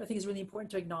to, I think it's really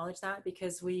important to acknowledge that,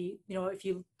 because we, you know, if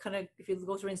you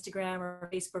go through Instagram or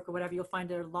Facebook or whatever, you'll find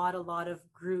there are a lot of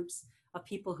groups of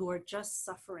people who are just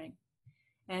suffering.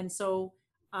 And so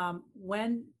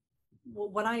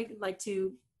what I like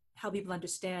to help people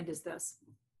understand is this: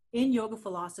 in yoga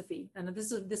philosophy, and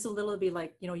this is a little bit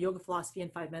like, you know, yoga philosophy in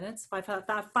 5 minutes,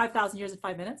 5,000 years in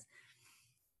 5 minutes.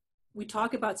 We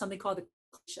talk about something called the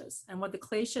kleshas, and what the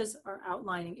kleshas are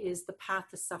outlining is the path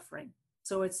to suffering.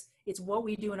 So it's what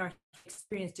we do in our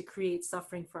experience to create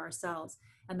suffering for ourselves.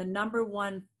 And the number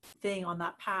one thing on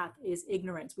that path is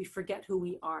ignorance. We forget who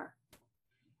we are.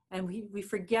 And we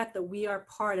forget that we are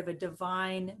part of a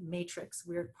divine matrix.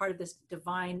 We are part of this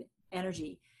divine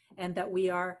energy, and that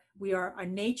our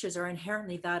natures are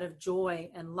inherently that of joy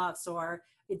and love. So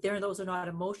those are not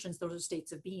emotions, those are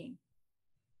states of being.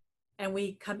 And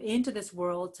we come into this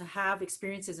world to have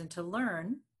experiences and to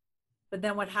learn. But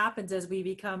then what happens as we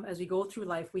go through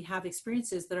life, we have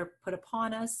experiences that are put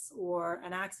upon us, or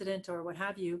an accident or what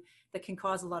have you, that can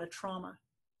cause a lot of trauma.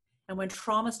 And when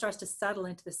trauma starts to settle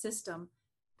into the system,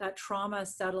 that trauma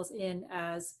settles in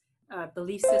as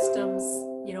belief systems.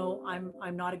 You know,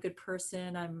 I'm not a good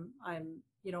person. I'm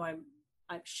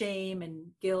shame and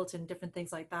guilt and different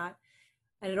things like that.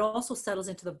 And it also settles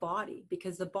into the body,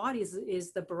 because the body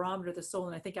is the barometer of the soul.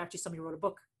 And I think actually somebody wrote a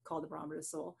book called The Barometer of the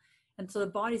Soul. And so the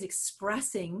body is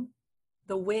expressing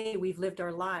the way we've lived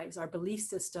our lives, our belief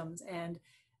systems, and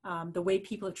the way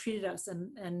people have treated us,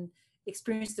 and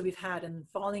experience that we've had, and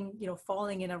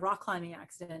falling in a rock climbing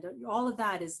accident. All of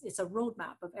that it's a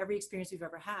roadmap of every experience we've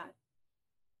ever had.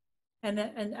 And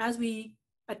as we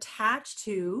attach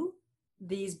to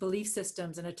these belief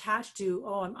systems and attach to,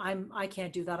 I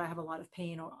can't do that, I have a lot of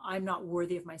pain, or I'm not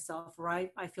worthy of myself, or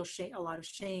I feel a lot of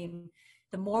shame,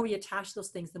 the more we attach those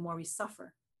things, the more we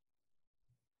suffer.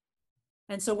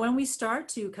 And so when we start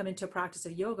to come into a practice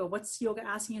of yoga, what's yoga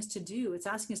asking us to do? It's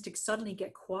asking us to suddenly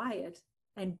get quiet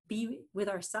and be with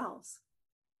ourselves,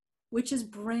 which is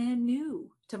brand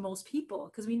new to most people,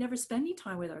 because we never spend any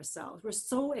time with ourselves. We're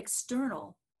so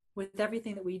external with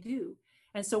everything that we do.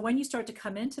 And so when you start to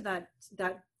come into that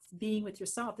being with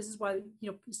yourself, this is why,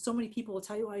 you know, so many people will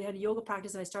tell you, I had a yoga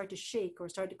practice and I started to shake or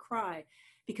started to cry,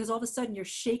 because all of a sudden you're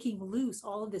shaking loose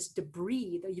all of this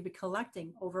debris that you've been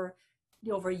collecting over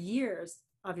years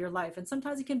of your life. And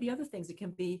sometimes it can be other things. It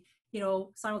can be, you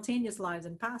know, simultaneous lives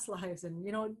and past lives, and,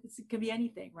 you know, it can be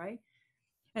anything, right?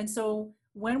 And so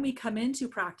when we come into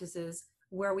practices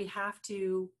where we have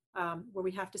to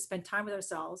spend time with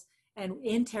ourselves, and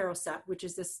in tarot set, which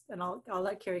is this, and I'll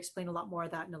let Carrie explain a lot more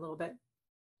of that in a little bit.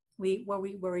 where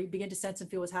we begin to sense and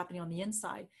feel what's happening on the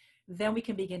inside, then we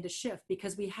can begin to shift,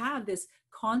 because we have this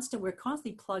we're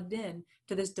constantly plugged in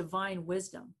to this divine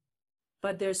wisdom.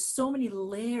 But there's so many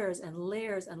layers and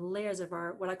layers and layers of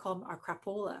what I call our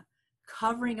crapola,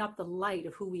 covering up the light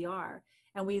of who we are.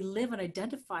 And we live and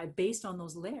identify based on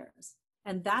those layers.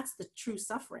 And that's the true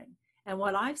suffering. And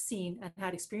what I've seen and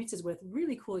had experiences with,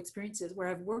 really cool experiences, where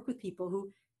I've worked with people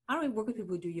who, I don't even work with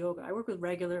people who do yoga. I work with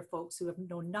regular folks who have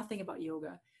known nothing about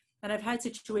yoga. And I've had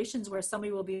situations where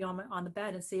somebody will be on the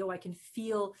bed and say, oh, I can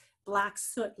feel black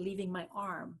soot leaving my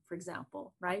arm, for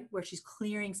example, right? Where she's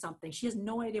clearing something. She has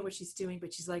no idea what she's doing,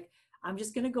 but she's like, I'm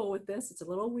just going to go with this. It's a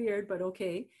little weird, but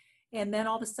okay. And then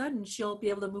all of a sudden she'll be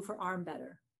able to move her arm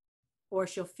better, or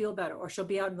she'll feel better, or she'll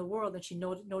be out in the world and she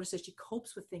notices she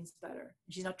copes with things better.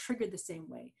 And she's not triggered the same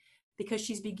way, because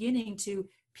she's beginning to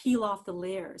peel off the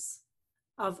layers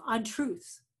of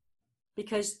untruths.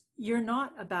 Because you're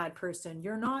not a bad person.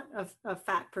 You're not a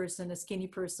fat person, a skinny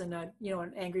person, an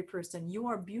angry person. You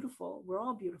are beautiful. We're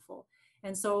all beautiful.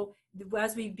 And so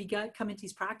as we come into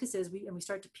these practices, we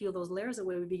start to peel those layers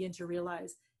away, we begin to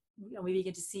realize, and we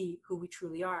begin to see who we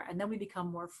truly are. And then we become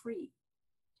more free.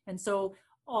 And so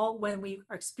when we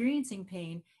are experiencing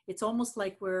pain, it's almost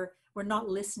like we're not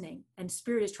listening. And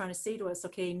spirit is trying to say to us,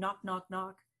 okay, knock, knock,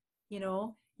 knock.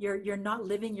 You're not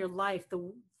living your life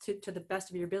to the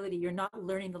best of your ability. You're not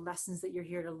learning the lessons that you're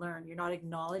here to learn. You're not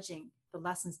acknowledging the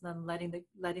lessons, then letting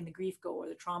the grief go or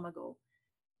the trauma go.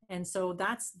 And so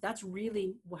that's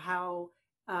really how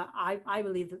I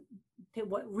believe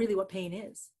what pain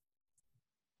is.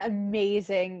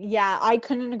 Amazing. Yeah, I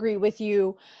couldn't agree with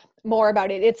you more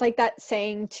about it. It's like that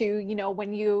saying to,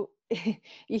 when you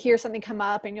you hear something come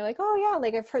up and you're like, oh yeah,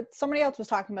 like I've heard somebody else was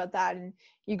talking about that, and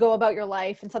you go about your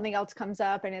life and something else comes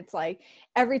up, and it's like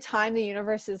every time the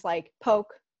universe is like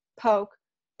poke, poke,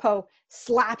 poke,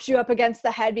 slaps you up against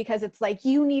the head, because it's like,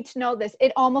 you need to know this.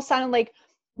 It almost sounded like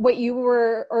what you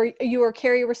or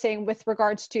Carrie were saying with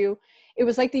regards to, it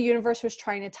was like the universe was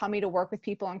trying to tell me to work with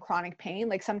people on chronic pain.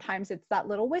 Like sometimes it's that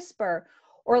little whisper,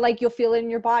 or like you'll feel it in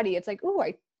your body. It's like, oh,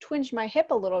 I twinged my hip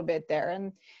a little bit there.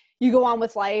 And you go on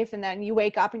with life, and then you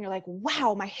wake up and you're like,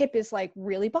 wow, my hip is like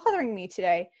really bothering me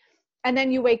today. And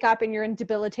then you wake up and you're in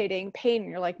debilitating pain,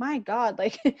 and you're like, my God,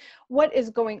 like what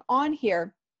is going on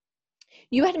here?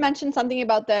 You had mentioned something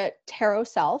about the tarot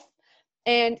self.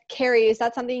 And Carrie, is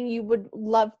that something you would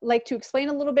like to explain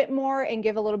a little bit more and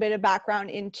give a little bit of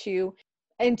background into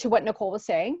what Nicole was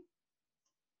saying?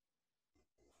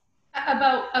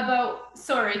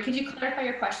 Sorry, could you clarify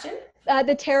your question?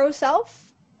 The tarot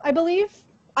self, I believe.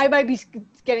 I might be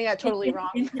getting that totally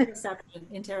wrong.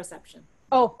 Interoception.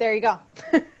 Oh, there you go.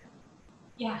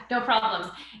 Yeah, no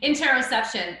problem.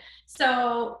 Interoception.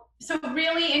 So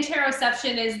really,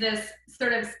 interoception is this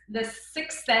sort of this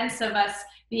sixth sense of us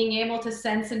being able to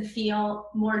sense and feel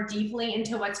more deeply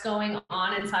into what's going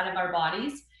on inside of our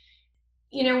bodies.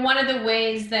 One of the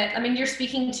ways that, you're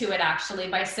speaking to it actually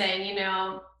by saying,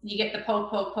 you get the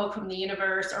poke, poke, poke from the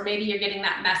universe, or maybe you're getting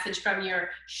that message from your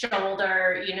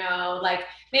shoulder, like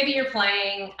maybe you're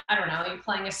playing, I don't know, you're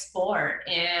playing a sport,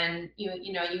 and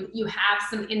you have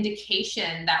some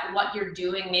indication that what you're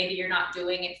doing, maybe you're not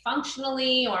doing it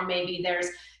functionally, or maybe there's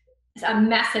a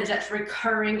message that's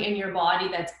recurring in your body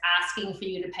that's asking for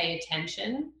you to pay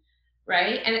attention,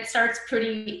 right? And it starts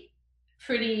pretty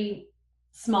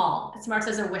small. It starts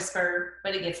as a whisper,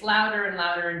 but it gets louder and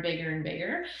louder and bigger and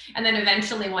bigger. And then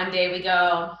eventually one day we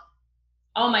go,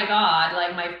 oh my God,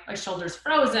 like my shoulder's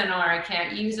frozen, or I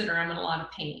can't use it, or I'm in a lot of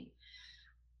pain.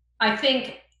 I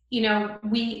think,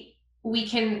 we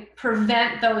can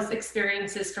prevent those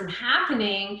experiences from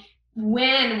happening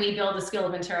when we build the skill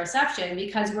of interoception,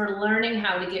 because we're learning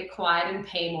how to get quiet and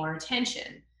pay more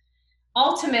attention.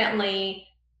 Ultimately,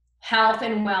 health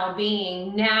and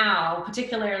well-being now,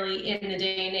 particularly in the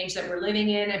day and age that we're living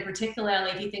in, and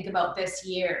particularly if you think about this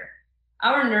year,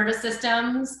 our nervous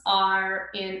systems are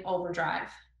in overdrive,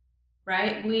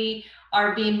 right? We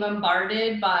are being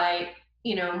bombarded by,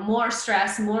 more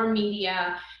stress, more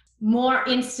media, more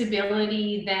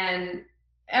instability than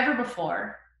ever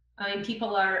before.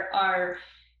 People are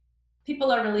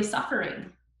really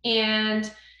suffering.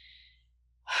 And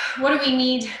what do we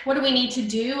need to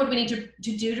do? What do we need to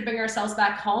do to bring ourselves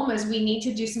back home? Is we need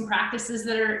to do some practices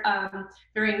that are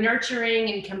very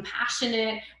nurturing and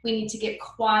compassionate. We need to get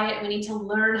quiet. We need to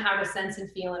learn how to sense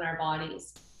and feel in our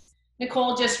bodies.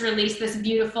 Nicole just released this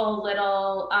beautiful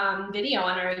little video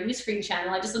on our Uscreen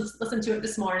channel. I just listened to it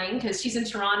this morning because she's in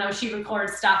Toronto. She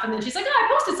records stuff, and then she's like, oh,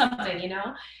 I posted something,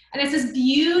 And it's this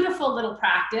beautiful little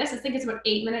practice. I think it's about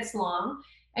 8 minutes long.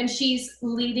 And she's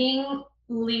leading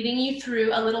leading you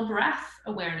through a little breath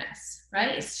awareness,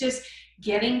 right? It's just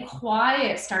getting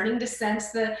quiet, starting to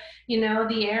sense the,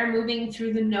 the air moving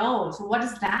through the nose. What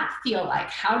does that feel like?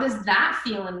 How does that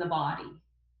feel in the body?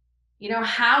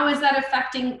 How is that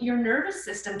affecting your nervous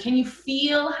system? Can you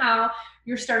feel how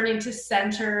you're starting to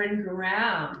center and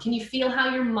ground? Can you feel how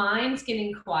your mind's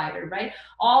getting quieter, right?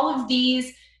 All of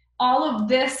this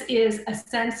is a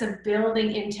sense of building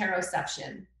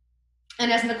interoception.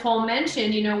 And as Nicole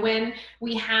mentioned, when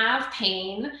we have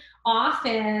pain,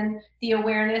 often the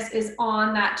awareness is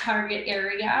on that target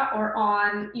area or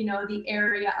on, the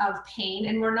area of pain,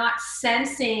 and we're not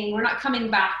coming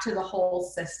back to the whole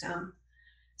system.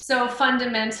 So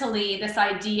fundamentally, this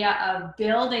idea of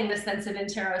building the sense of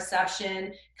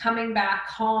interoception, coming back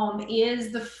home,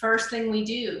 is the first thing we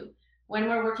do when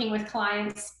we're working with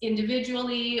clients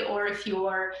individually, or if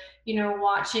you're,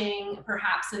 watching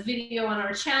perhaps a video on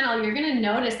our channel, you're going to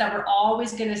notice that we're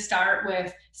always going to start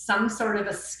with some sort of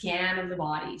a scan of the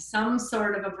body, some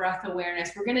sort of a breath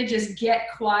awareness. We're going to just get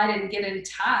quiet and get in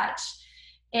touch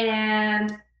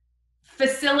and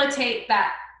facilitate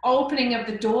that opening of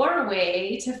the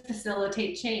doorway to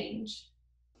facilitate change.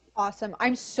 Awesome.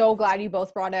 I'm so glad you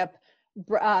both brought up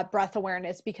breath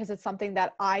awareness, because it's something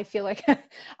that I feel like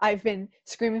I've been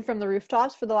screaming from the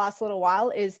rooftops for the last little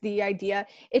while. Is the idea,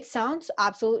 it sounds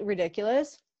absolutely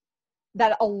ridiculous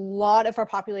that a lot of our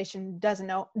population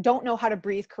don't know how to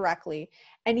breathe correctly.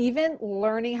 And even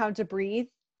learning how to breathe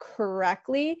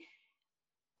correctly,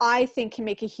 I think, can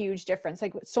make a huge difference.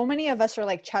 Like, so many of us are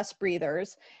like chest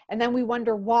breathers, and then we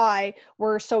wonder why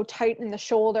we're so tight in the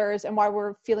shoulders and why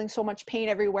we're feeling so much pain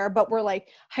everywhere, but we're like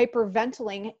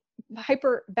hyperventilating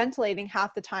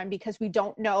half the time because we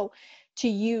don't know to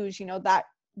use, that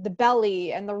the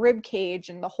belly and the rib cage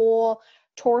and the whole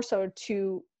torso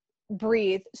to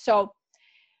breathe. So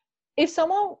if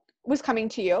someone was coming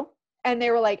to you and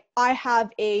they were like, I have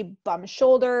a bum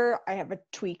shoulder, I have a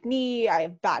tweaked knee, I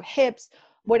have bad hips,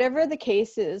 whatever the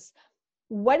case is,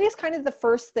 what is kind of the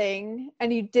first thing,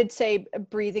 and you did say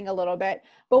breathing a little bit,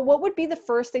 but what would be the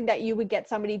first thing that you would get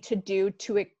somebody to do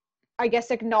to, I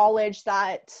guess, acknowledge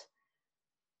that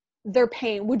their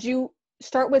pain? Would you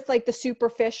start with like the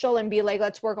superficial and be like,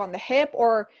 let's work on the hip?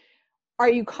 Or are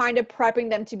you kind of prepping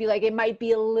them to be like, it might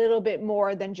be a little bit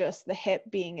more than just the hip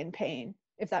being in pain,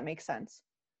 if that makes sense?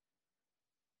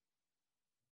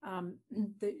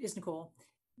 Is Nicole.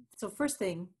 So first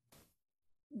thing,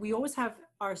 we always have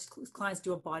our clients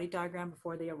do a body diagram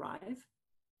before they arrive,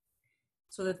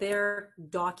 so that they're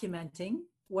documenting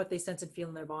what they sense and feel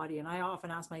in their body. And I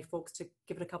often ask my folks to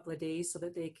give it a couple of days, so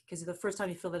that because the first time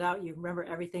you fill it out, you remember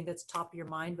everything that's top of your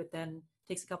mind, but then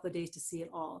it takes a couple of days to see it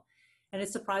all. And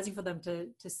it's surprising for them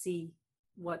to see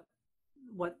what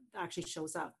actually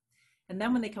shows up. And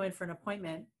then when they come in for an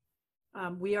appointment,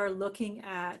 we are looking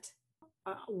at,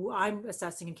 I'm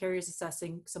assessing and Carrie is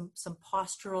assessing some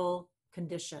postural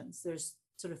conditions. There's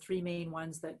sort of three main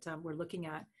ones that we're looking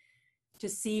at to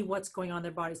see what's going on in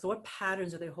their bodies. So what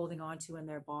patterns are they holding on to in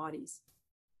their bodies?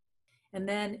 And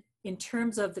then in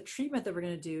terms of the treatment that we're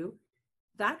going to do,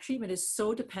 that treatment is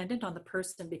so dependent on the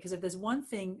person, because if there's one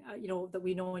thing, that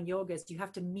we know in yoga is you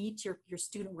have to meet your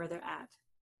student where they're at.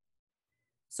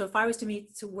 So if I was to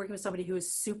working with somebody who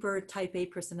is super type A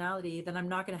personality, then I'm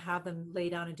not going to have them lay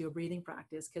down and do a breathing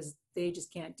practice, because they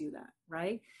just can't do that,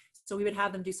 right? So we would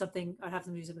have them do something, I'd have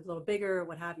them do something a little bigger or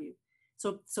what have you.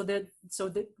 So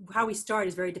how we start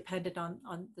is very dependent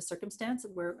on the circumstance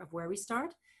of where we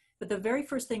start. But the very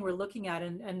first thing we're looking at,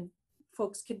 and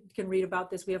folks can read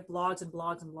about this, we have blogs and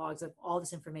blogs and blogs of all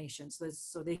this information,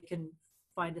 so they can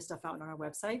find this stuff out on our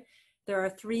website. There are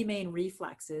three main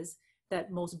reflexes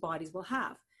that most bodies will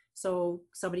have. So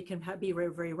somebody can be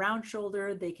very, very round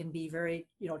shoulder. They can be very,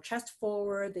 chest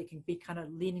forward. They can be kind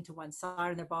of leaning to one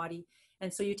side of their body.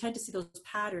 And so you tend to see those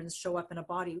patterns show up in a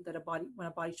body when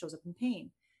a body shows up in pain.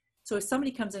 So if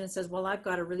somebody comes in and says, well, I've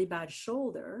got a really bad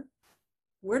shoulder,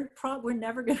 we're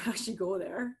never going to actually go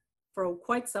there for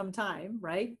quite some time,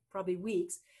 right? Probably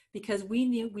weeks, because we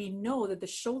know that the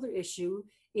shoulder issue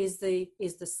is the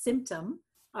symptom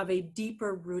of a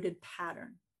deeper rooted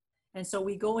pattern. And so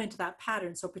we go into that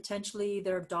pattern. So potentially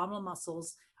their abdominal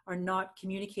muscles are not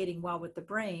communicating well with the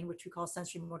brain, which we call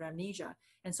sensory motor amnesia.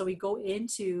 And so we go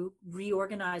into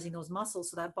reorganizing those muscles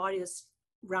so that body that's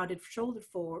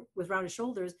with rounded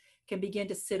shoulders can begin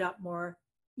to sit up more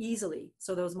easily.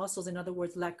 So those muscles, in other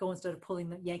words, let go instead of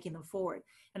yanking them forward.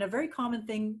 And a very common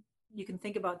thing you can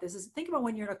think about this is, think about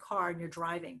when you're in a car and you're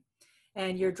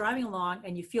driving along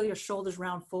and you feel your shoulders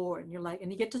round forward, and you're like,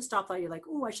 and you get to stoplight, you're like,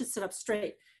 oh, I should sit up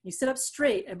straight. You sit up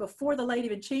straight, and before the light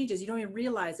even changes, you don't even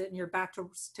realize it, and you're back to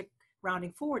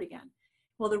rounding forward again.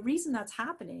 Well, the reason that's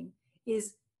happening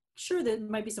is, sure, there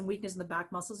might be some weakness in the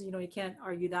back muscles. You can't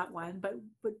argue that one, but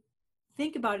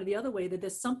think about it the other way, that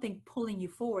there's something pulling you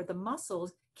forward. The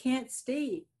muscles can't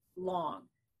stay long.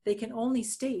 They can only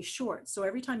stay short. So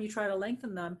every time you try to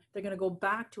lengthen them, they're going to go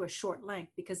back to a short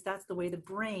length, because that's the way the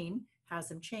brain has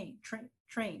them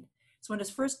trained. So in this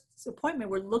first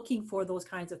appointment, we're looking for those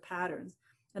kinds of patterns.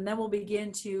 And then we'll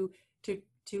begin to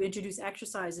introduce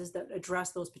exercises that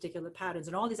address those particular patterns.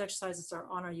 And all these exercises are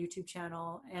on our YouTube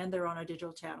channel, and they're on our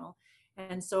digital channel.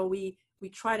 And so we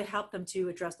try to help them to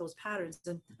address those patterns.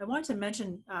 And I wanted to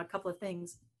mention a couple of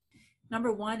things.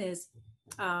 Number one is,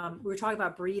 we were talking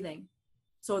about breathing.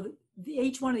 So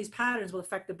each one of these patterns will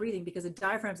affect the breathing, because the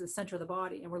diaphragm is the center of the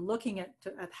body. And we're looking at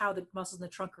how the muscles in the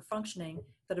trunk are functioning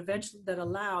that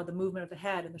allow the movement of the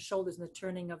head and the shoulders and the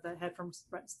turning of the head from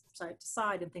side to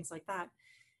side and things like that.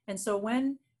 And so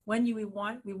we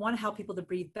want to help people to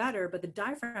breathe better, but the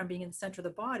diaphragm, being in the center of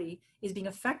the body, is being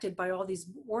affected by all these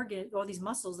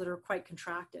muscles that are quite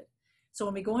contracted. So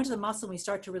when we go into the muscle, we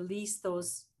start to release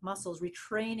those muscles,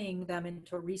 retraining them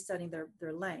into resetting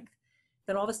their length,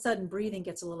 then all of a sudden breathing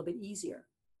gets a little bit easier.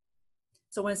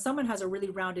 So when someone has a really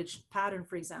rounded pattern,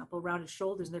 for example, rounded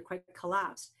shoulders, and they're quite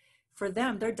collapsed, for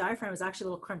them, their diaphragm is actually a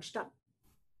little crunched up.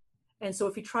 And so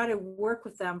if you try to work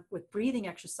with them with breathing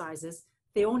exercises,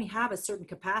 they only have a certain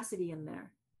capacity in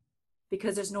there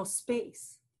because there's no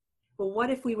space. But what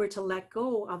if we were to let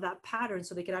go of that pattern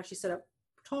so they could actually sit up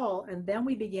tall, and then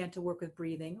we began to work with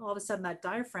breathing? All of a sudden that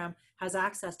diaphragm has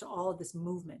access to all of this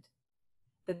movement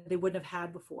that they wouldn't have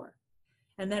had before.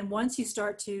 And then once you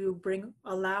start to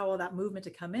allow all that movement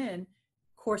to come in,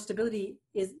 core stability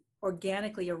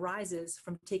organically arises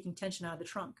from taking tension out of the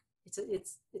trunk.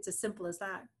 It's as simple as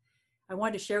that. I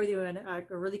wanted to share with you a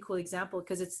really cool example,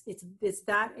 because it's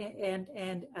that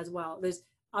and as well. There's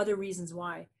other reasons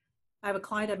why. I have a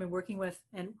client I've been working with,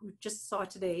 and we just saw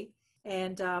today,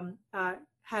 and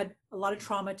had a lot of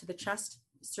trauma to the chest,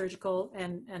 surgical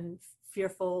and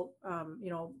fearful,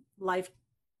 life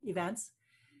events,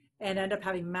 and ended up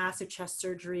having massive chest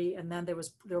surgery. And then there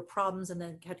were problems, and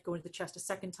then had to go into the chest a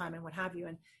second time and what have you,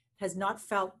 and has not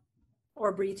felt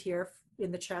or breathed here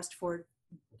in the chest for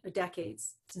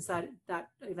decades since that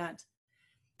event.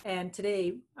 And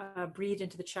today breathed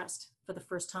into the chest for the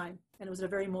first time, and it was a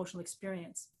very emotional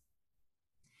experience.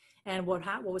 And what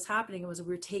was happening was we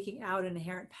were taking out an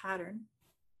inherent pattern.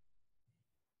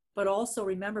 But also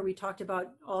remember, we talked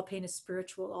about all pain is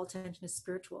spiritual, all tension is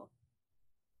spiritual.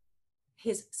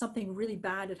 Something really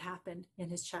bad had happened in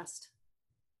his chest,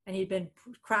 and he'd been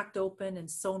cracked open and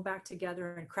sewn back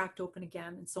together, and cracked open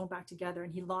again and sewn back together,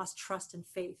 and he lost trust and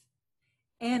faith.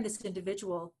 And this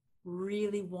individual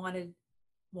really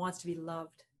wants to be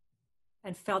loved,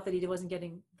 and felt that he wasn't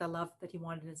getting the love that he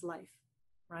wanted in his life,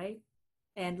 right?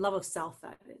 And love of self,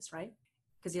 that is, right?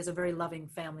 Because he has a very loving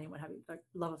family and what have you, but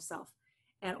love of self.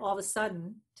 And all of a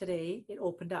sudden, today, it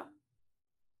opened up.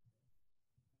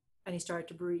 And he started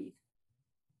to breathe.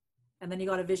 And then he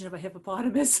got a vision of a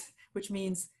hippopotamus, which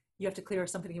means you have to clear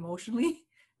something emotionally,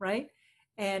 right?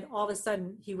 And all of a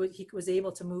sudden, he was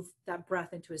able to move that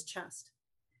breath into his chest.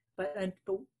 But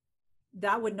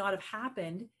that would not have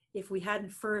happened if we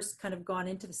hadn't first kind of gone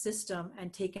into the system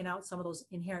and taken out some of those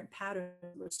inherent patterns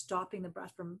that were stopping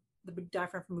the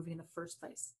diaphragm from moving in the first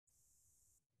place.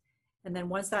 And then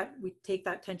once we take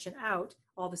that tension out,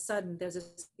 all of a sudden there's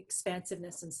this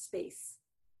expansiveness and space.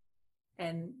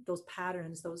 And those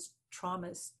patterns, those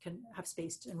traumas can have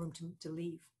space and room to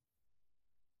leave.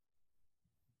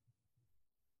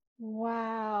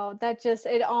 Wow,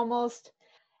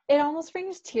 it almost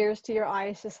brings tears to your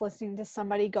eyes just listening to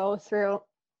somebody go through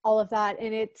all of that.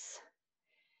 And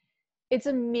it's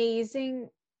amazing.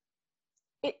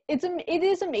 It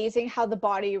is amazing how the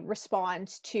body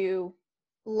responds to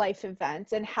life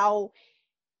events, and how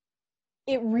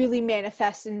it really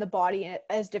manifests in the body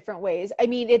as different ways. I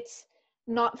mean, it's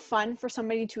not fun for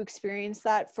somebody to experience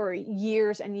that for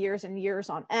years and years and years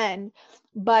on end,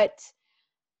 but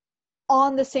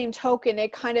on the same token,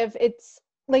 it's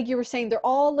like you were saying, they're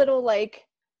all little like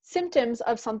symptoms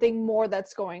of something more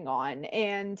that's going on,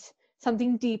 and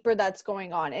something deeper that's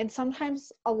going on. And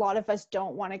sometimes a lot of us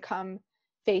don't want to come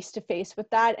face to face with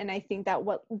that. And I think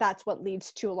that's what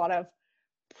leads to a lot of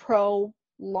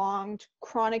prolonged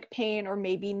chronic pain, or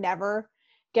maybe never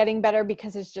getting better,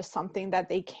 because it's just something that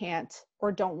they can't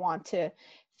or don't want to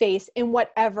face in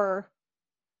whatever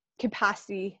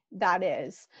capacity that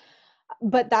is.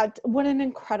 But what an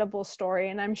incredible story.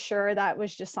 And I'm sure that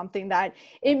was just something that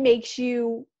it makes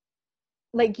you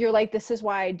like, you're like, this is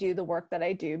why I do the work that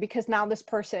I do, because now this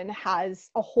person has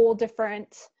a whole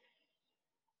different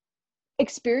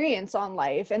experience on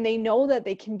life, and they know that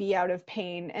they can be out of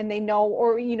pain, and they know,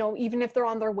 or, you know, even if they're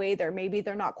on their way there, maybe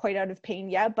they're not quite out of pain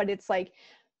yet, but it's like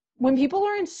when people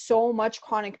are in so much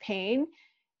chronic pain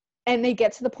and they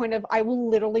get to the point of, I will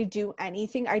literally do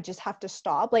anything, I just have to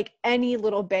stop, like any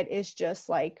little bit is just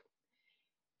like,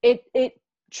 it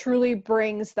truly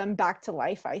brings them back to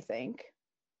life, I think.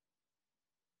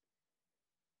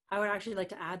 I would actually like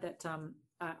to add that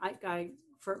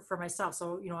for myself,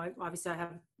 so, you know, obviously I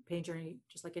have a pain journey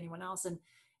just like anyone else, and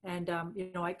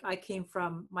you know, I came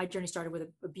from, my journey started with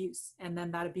abuse, and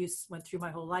then that abuse went through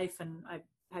my whole life, and I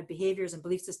had behaviors and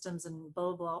belief systems and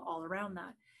blah, blah, blah all around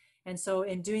that. And so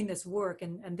in doing this work,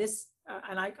 and this,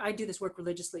 and I do this work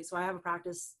religiously, so I have a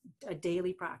practice, a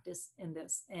daily practice in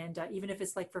this, and even if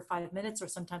it's like for 5 minutes or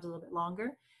sometimes a little bit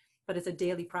longer, but it's a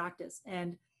daily practice.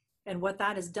 And what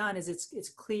that has done is it's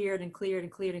cleared and cleared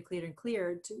and cleared and cleared and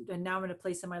cleared and now I'm in a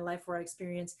place in my life where I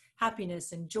experience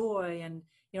happiness and joy, and,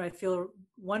 you know, I feel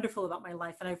wonderful about my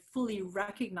life, and I fully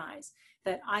recognize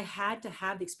that I had to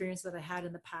have the experience that I had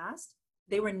in the past.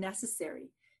 They were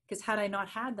necessary, because had I not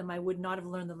had them, I would not have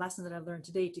learned the lessons that I've learned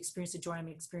today to experience the joy I'm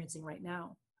experiencing right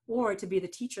now, or to be the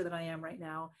teacher that I am right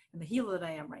now and the healer that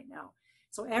I am right now.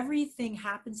 So everything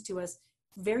happens to us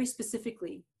very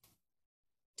specifically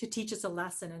to teach us a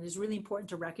lesson, and it's really important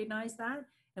to recognize that,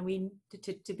 and we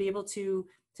to be able to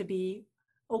be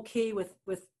okay with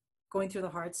going through the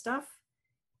hard stuff,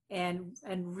 and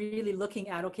really looking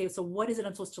at, okay, so what is it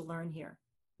I'm supposed to learn here?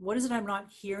 What is it I'm not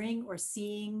hearing or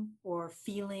seeing or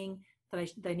feeling that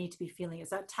I need to be feeling? Is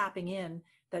that tapping in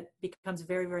that becomes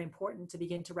very, very important to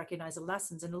begin to recognize the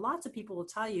lessons. And lots of people will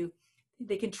tell you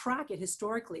they can track it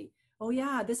historically. Oh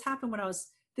yeah, this happened when I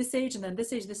was this age, and then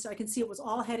this age, this, I can see it was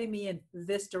all heading me in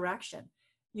this direction.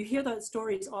 You hear those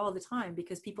stories all the time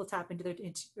because people tap into their,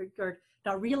 or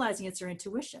not realizing it's their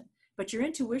intuition, but your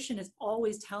intuition is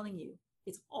always telling you,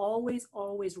 it's always,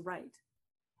 always right.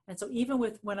 And so even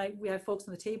with, we have folks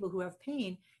on the table who have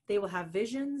pain, they will have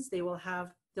visions, they'll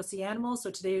see animals.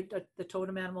 So today the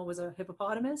totem animal was a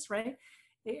hippopotamus, right?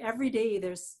 Every day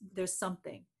there's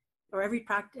something. Or every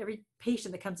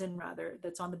patient that comes in, rather,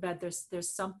 that's on the bed, there's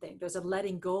something, there's a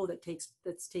letting go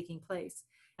that's taking place.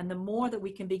 And the more that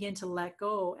we can begin to let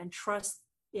go and trust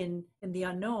in the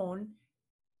unknown,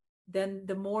 then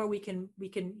the more we can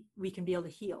be able to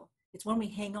heal. It's when we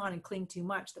hang on and cling too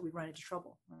much that we run into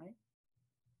trouble, right?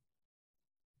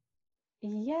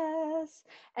 Yes.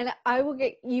 And I will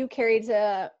get you, Carrie,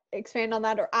 to expand on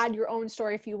that or add your own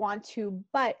story if you want to.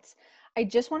 But I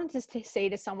just wanted to say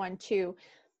to someone too,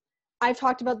 I've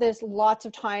talked about this lots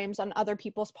of times on other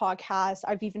people's podcasts.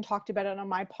 I've even talked about it on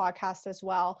my podcast as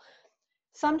well.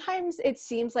 Sometimes it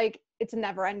seems like it's a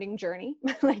never-ending journey,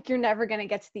 like you're never going to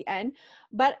get to the end.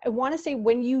 But I want to say,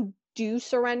 when you do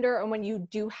surrender and when you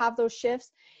do have those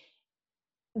shifts,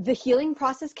 the healing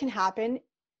process can happen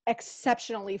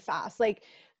exceptionally fast, like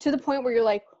to the point where you're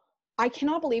like, I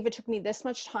cannot believe it took me this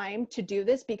much time to do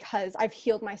this, because I've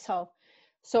healed myself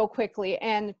so quickly.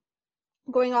 And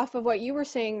going off of what you were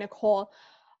saying, Nicole,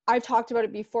 I've talked about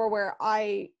it before where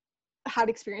I had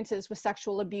experiences with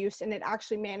sexual abuse, and it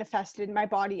actually manifested in my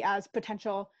body as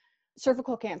potential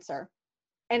cervical cancer.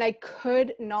 And I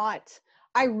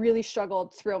really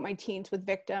struggled throughout my teens with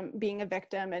being a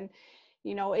victim. And,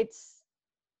 you know, it's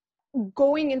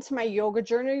going into my yoga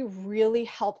journey really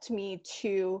helped me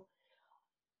to,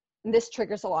 and this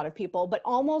triggers a lot of people, but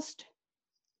almost,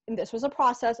 and this was a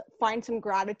process, find some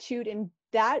gratitude in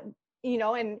that, you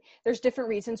know, and there's different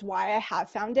reasons why I have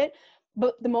found it.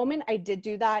 But the moment I did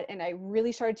do that and I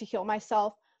really started to heal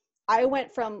myself, I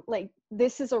went from like,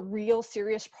 this is a real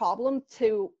serious problem,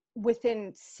 to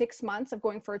within 6 months of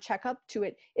going for a checkup to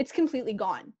it's completely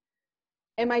gone.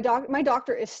 And my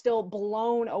doctor is still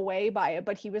blown away by it,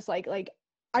 but he was like,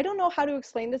 I don't know how to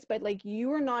explain this, but like,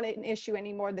 you are not an issue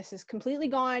anymore. This is completely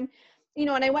gone. You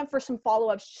know, and I went for some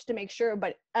follow-ups just to make sure,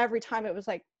 but every time it was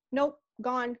like, nope,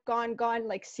 gone,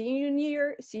 like, see you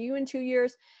in 2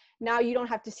 years. Now you don't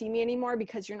have to see me anymore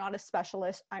because you're not a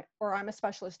specialist, I'm a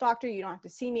specialist doctor. You don't have to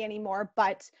see me anymore.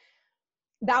 But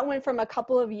that went from a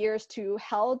couple of years to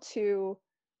hell to,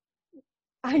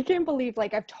 I can't believe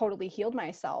like I've totally healed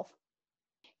myself.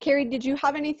 Carrie, did you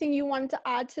have anything you wanted to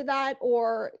add to that,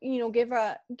 or, you know,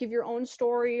 give your own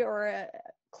story or a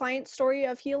client story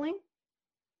of healing?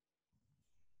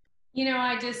 You know,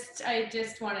 I just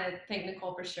want to thank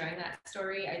Nicole for sharing that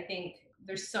story. I think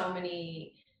there's so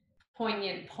many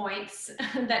poignant points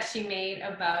that she made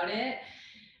about it.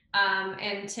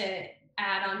 And to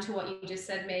add on to what you just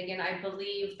said, Megan, I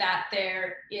believe that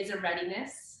there is a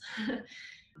readiness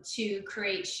to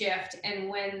create shift. And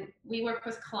when we work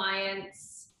with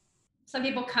clients some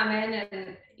people come in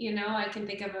and, I can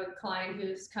think of a client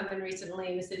who's come in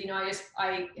recently who said,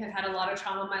 I have had a lot of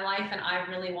trauma in my life and I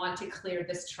really want to clear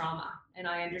this trauma. And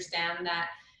I understand that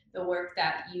the work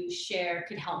that you share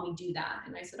could help me do that.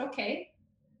 And I said, okay,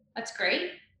 that's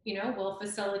great. We'll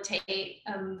facilitate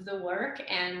the work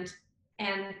and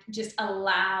just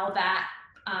allow that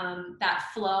that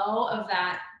flow of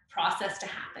that process to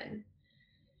happen.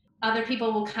 Other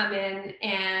people will come in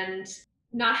and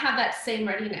not have that same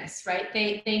readiness, right?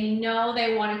 They know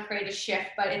they want to create a shift,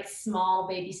 but it's small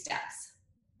baby steps.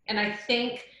 And I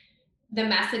think the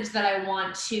message that I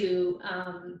want to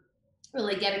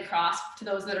really get across to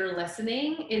those that are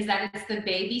listening is that it's the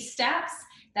baby steps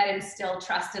that instill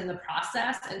trust in the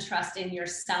process and trust in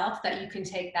yourself that you can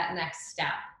take that next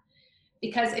step.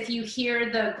 Because if you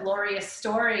hear the glorious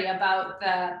story about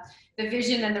the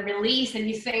vision and the release and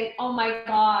you think, oh my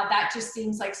God, that just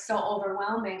seems like so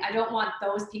overwhelming, I don't want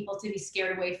those people to be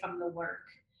scared away from the work.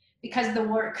 Because the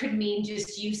work could mean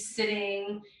just you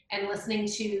sitting and listening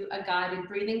to a guided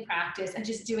breathing practice and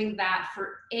just doing that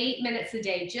for 8 minutes a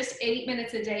day, just 8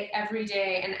 minutes a day, every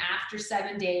day. And after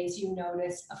 7 days, you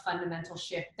notice a fundamental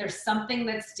shift. There's something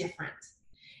that's different.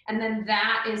 And then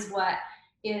that is what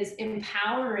is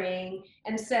empowering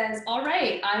and says, all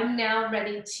right, I'm now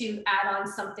ready to add on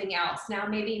something else. Now,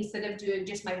 maybe instead of doing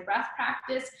just my breath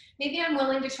practice, maybe I'm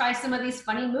willing to try some of these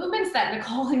funny movements that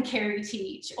Nicole and Carrie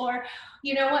teach. Or,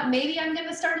 you know what, maybe I'm going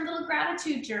to start a little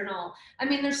gratitude journal. I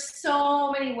mean, there's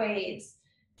so many ways.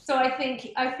 So I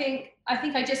think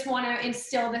I just want to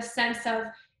instill this sense of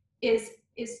is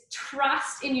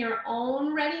trust in your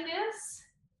own readiness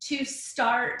to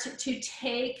start to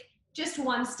take just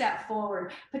one step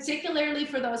forward, particularly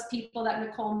for those people that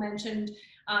Nicole mentioned,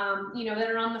 that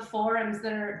are on the forums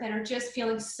that are just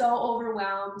feeling so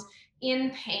overwhelmed,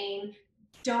 in pain,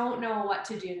 don't know what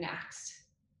to do next.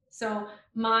 So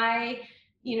my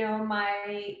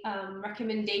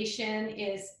recommendation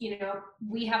is,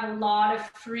 we have a lot of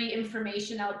free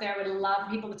information out there. I would love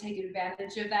people to take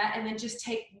advantage of that, and then just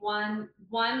take one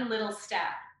little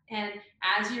step. And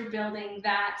as you're building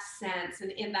that sense and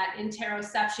in that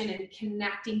interoception and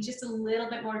connecting just a little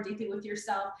bit more deeply with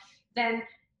yourself, then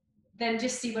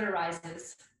just see what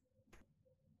arises.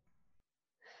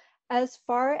 As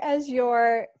far as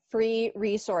your free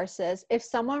resources, if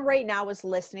someone right now is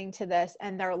listening to this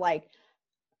and they're like,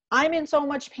 I'm in so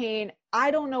much pain,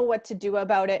 I don't know what to do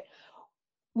about it,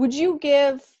 would you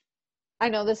give, I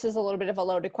know this is a little bit of a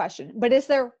loaded question, but is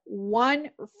there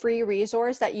one free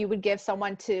resource that you would give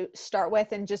someone to start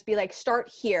with and just be like, start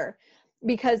here?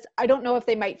 Because I don't know if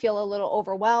they might feel a little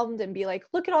overwhelmed and be like,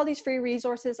 look at all these free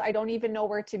resources, I don't even know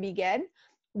where to begin.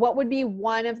 What would be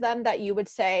one of them that you would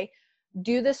say,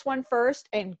 do this one first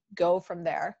and go from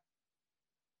there?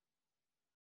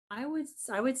 I would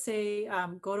say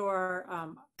go to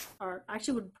our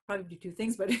actually would probably do two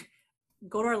things, but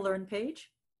go to our Learn page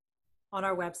on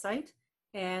our website.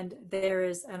 And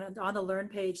on the Learn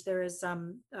page, there is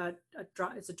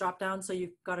it's a drop down. So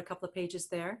you've got a couple of pages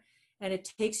there, and it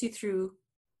takes you through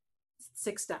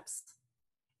 6 steps,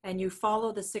 and you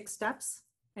follow the 6 steps.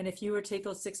 And if you were to take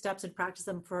those 6 steps and practice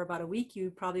them for about a week,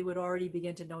 you probably would already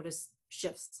begin to notice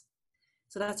shifts.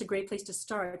 So that's a great place to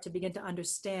start to begin to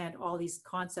understand all these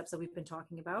concepts that we've been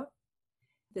talking about.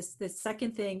 The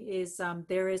second thing is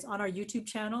there is on our YouTube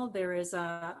channel, there is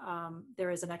an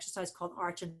exercise called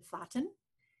Arch and Flatten.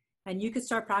 And you could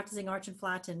start practicing Arch and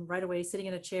Flatten right away, sitting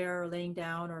in a chair or laying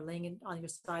down or laying on your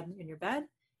side in your bed.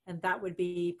 And that would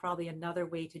be probably another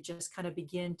way to just kind of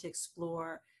begin to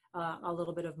explore a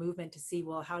little bit of movement to see,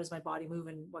 well, how does my body move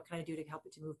and what can I do to help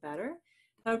it to move better?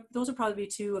 Those would probably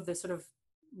be 2 of the sort of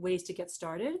ways to get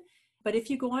started. But if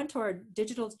you go onto our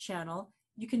digital channel,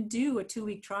 you can do a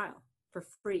 2-week trial for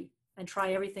free and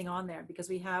try everything on there, because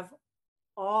we have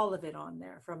all of it on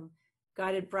there, from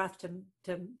guided breath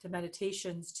to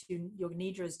meditations to yoga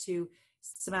nidras to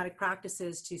somatic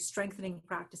practices to strengthening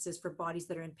practices for bodies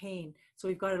that are in pain. So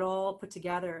we've got it all put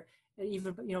together,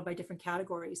 even by different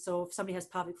categories. So if somebody has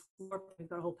pelvic floor, we've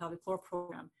got a whole pelvic floor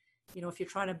program. If you're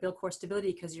trying to build core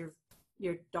stability because your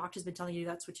doctor's been telling you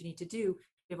that's what you need to do,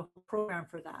 we have a whole program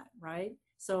for that, right?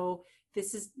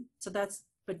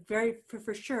 But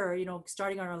for sure,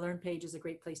 starting on our Learn page is a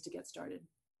great place to get started.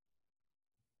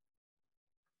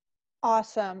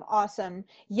 Awesome.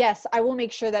 Yes, I will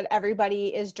make sure that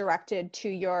everybody is directed to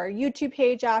your YouTube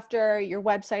page after, your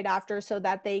website after, so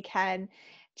that they can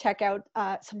check out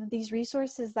some of these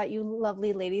resources that you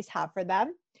lovely ladies have for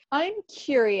them. I'm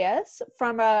curious,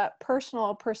 from a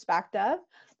personal perspective,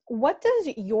 what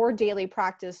does your daily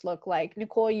practice look like?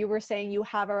 Nicole, you were saying you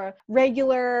have a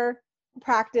regular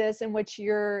practice in which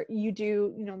you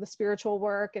do, the spiritual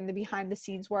work and the behind the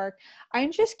scenes work.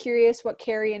 I'm just curious what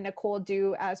Carrie and Nicole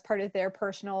do as part of their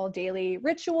personal daily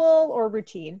ritual or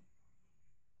routine.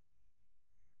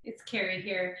 It's Carrie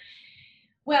here.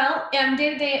 Well,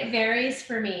 day to day, it varies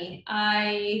for me.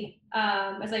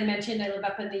 As I mentioned, I live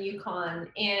up in the Yukon,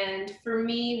 and for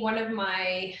me, one of the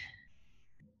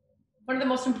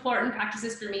most important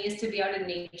practices for me is to be out in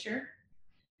nature.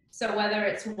 So whether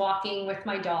it's walking with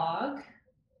my dog,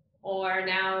 or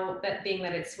now that being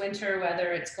that it's winter,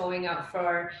 whether it's going out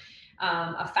for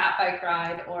a fat bike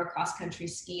ride or cross country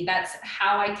ski, that's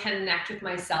how I connect with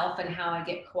myself and how I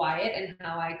get quiet and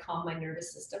how I calm my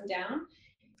nervous system down.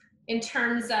 In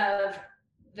terms of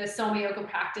the Soma yoga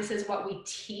practices, what we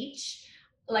teach,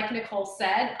 like Nicole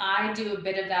said, I do a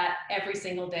bit of that every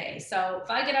single day. So if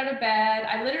I get out of bed,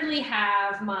 I literally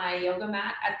have my yoga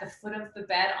mat at the foot of the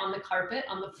bed on the carpet,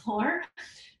 on the floor.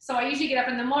 So I usually get up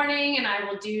in the morning and I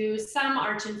will do some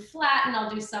arch and flatten, I'll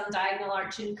do some diagonal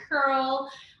arch and curl.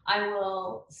 I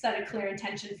will set a clear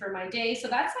intention for my day. So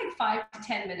that's like 5 to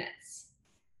 10 minutes,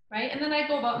 right? And then I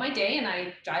go about my day and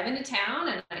I drive into town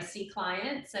and I see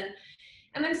clients.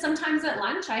 And then sometimes at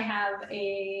lunch, I have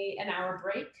an hour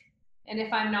break. And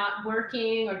if I'm not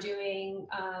working or doing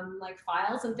like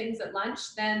files and things at lunch,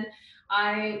 then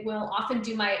I will often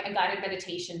do a guided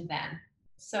meditation then.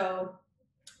 So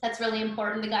that's really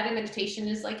important. The guided meditation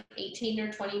is like 18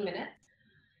 or 20 minutes.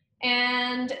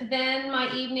 And then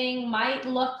my evening might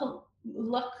look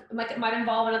like it might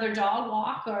involve another dog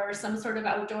walk or some sort of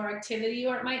outdoor activity,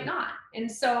 or it might not.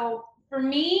 And so for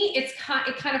me, it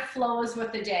kind of flows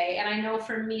with the day. And I know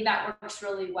for me that works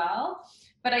really well.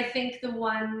 But I think the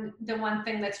one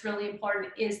thing that's really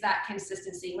important is that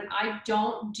consistency. When I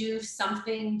don't do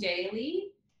something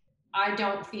daily, I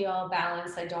don't feel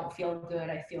balanced. I don't feel good.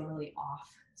 I feel really off.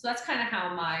 So that's kind of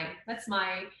how that's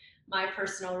my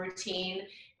personal routine.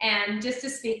 And just to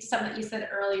speak to something that you said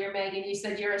earlier, Megan, you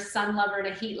said you're a sun lover and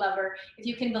a heat lover. If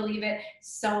you can believe it,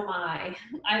 so am I.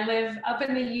 I live up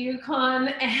in the Yukon,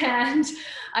 and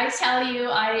I tell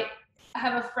you, I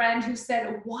have a friend who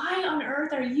said, why on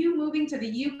earth are you moving to the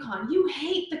Yukon? You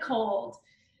hate the cold.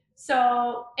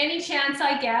 So any chance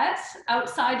I get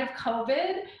outside of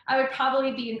COVID, I would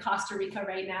probably be in Costa Rica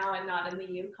right now and not in the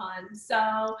Yukon.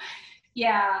 So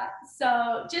yeah,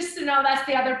 so just to know, that's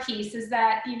the other piece, is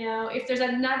that, if there's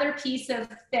another piece of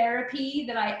therapy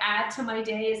that I add to my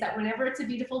day, is that whenever it's a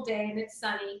beautiful day and it's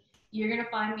sunny, you're going to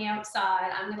find me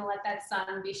outside. I'm going to let that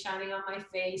sun be shining on my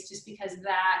face, just because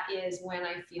that is when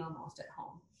I feel most at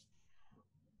home.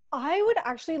 I would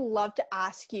actually love to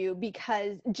ask you,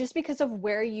 because of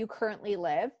where you currently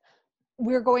live,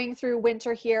 we're going through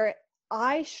winter here.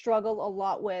 I struggle a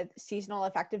lot with seasonal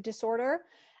affective disorder.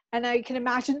 And I can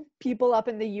imagine people up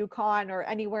in the Yukon or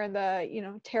anywhere in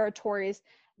the, territories,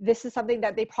 this is something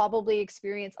that they probably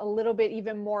experience a little bit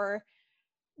even more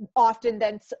often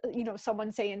than,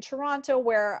 someone say in Toronto,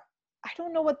 where I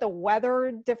don't know what the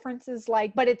weather difference is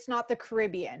like, but it's not the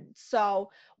Caribbean. So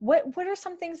what are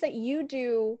some things that you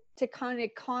do to kind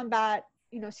of combat,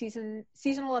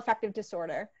 seasonal affective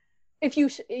disorder? If you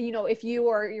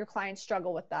or your clients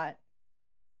struggle with that?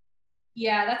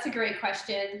 Yeah, that's a great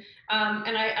question.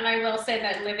 And I will say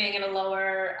that living in a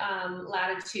lower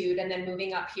latitude and then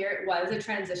moving up here, it was a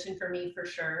transition for me for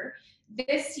sure.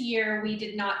 This year we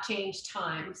did not change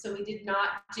time, so we did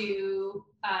not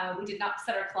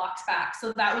set our clocks back.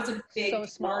 So that was a big So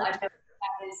smart.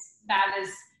 That is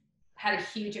had a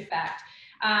huge effect.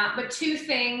 But two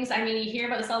things. I mean, you hear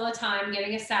about this all the time: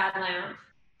 getting a sad lamp.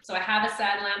 So I have a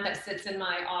sad lamp that sits in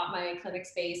my clinic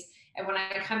space. And when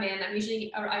I come in, I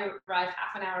arrive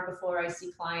half an hour before I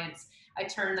see clients. I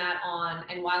turn that on,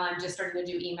 and while I'm just starting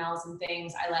to do emails and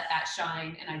things, I let that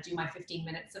shine and I do my 15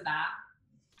 minutes of that.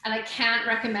 And I can't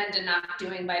recommend enough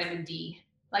doing vitamin D.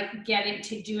 Like, getting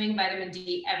to doing vitamin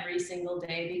D every single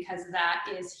day, because that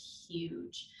is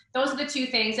huge. Those are the two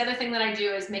things. The other thing that I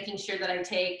do is making sure that I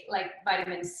take like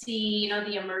vitamin C,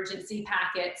 the emergency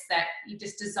packets that you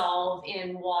just dissolve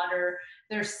in water.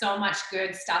 There's so much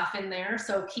good stuff in there.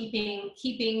 So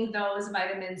keeping those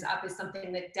vitamins up is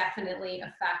something that definitely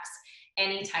affects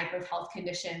any type of health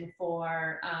condition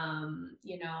for,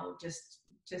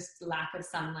 just lack of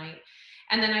sunlight.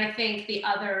 And then I think the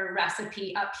other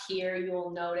recipe up here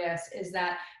you'll notice is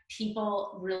that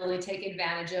people really take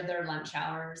advantage of their lunch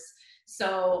hours.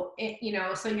 So,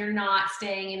 so you're not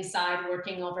staying inside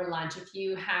working over lunch. If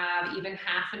you have even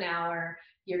half an hour,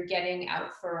 you're getting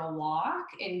out for a walk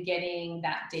and getting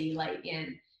that daylight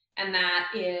in. And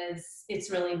it's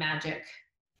really magic.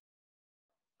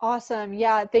 Awesome.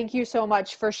 Yeah. Thank you so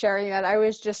much for sharing that. I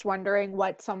was just wondering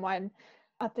what someone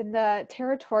up in the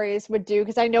territories would do,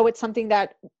 because I know it's something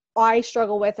that I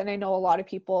struggle with, and I know a lot of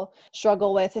people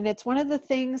struggle with. And it's one of the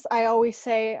things I always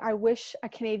say, I wish a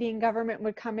Canadian government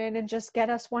would come in and just get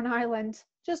us one island,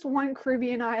 just one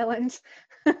Caribbean island.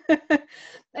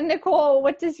 And Nicole,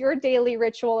 what does your daily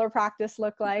ritual or practice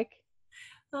look like?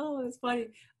 Oh, it's funny.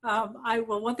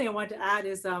 Well, one thing I wanted to add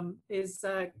is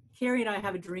Carrie and I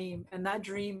have a dream, and that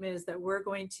dream is that we're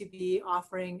going to be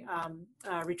offering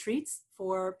retreats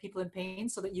for people in pain,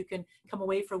 so that you can come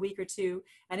away for a week or two,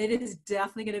 and it is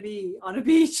definitely going to be on a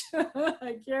beach.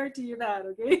 I guarantee you that.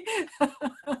 Okay.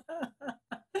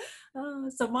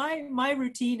 So my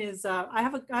routine is I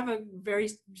have a very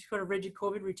sort of rigid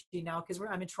COVID routine now, because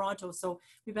I'm in Toronto, so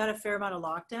we've had a fair amount of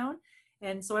lockdown.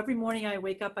 And so every morning I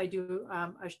wake up, I do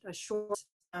a short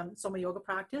soma yoga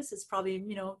practice. It's probably,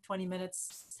 20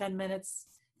 minutes, 10 minutes,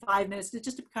 5 minutes. It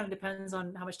just kind of depends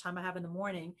on how much time I have in the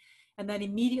morning. And then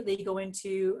immediately go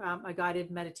into a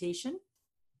guided meditation.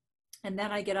 And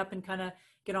then I get up and kind of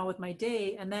get on with my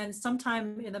day. And then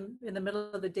sometime in the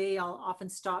middle of the day, I'll often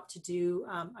stop to do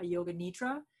a yoga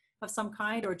nidra of some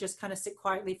kind, or just kind of sit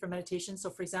quietly for meditation.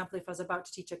 So for example, if I was about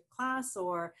to teach a class,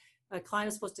 or a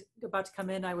client is about to come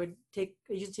in, I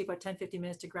usually take about 10-15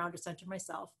 minutes to ground or center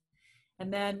myself.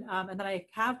 And then I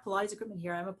have Pilates equipment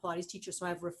here. I'm a Pilates teacher, so I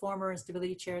have reformer and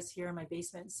stability chairs here in my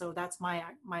basement. So that's my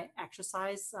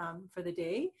exercise for the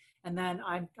day. And then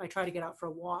I try to get out for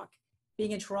a walk.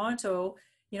 Being in Toronto,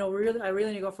 I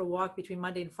really need to go for a walk between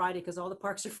Monday and Friday, because all the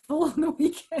parks are full on the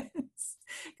weekends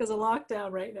because of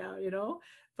lockdown right now,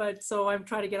 But so I'm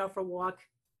trying to get out for a walk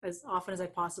as often as I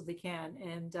possibly can,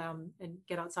 and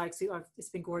get outside. So it's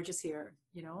been gorgeous here,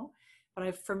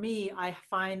 But for me, I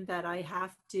find that I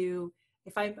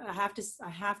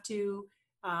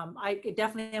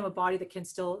definitely am a body that can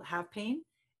still have pain.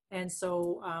 And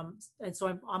so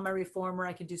I'm on my reformer.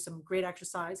 I can do some great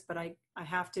exercise, but I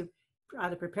have to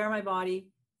either prepare my body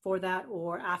for that,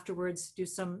 or afterwards do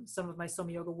some of my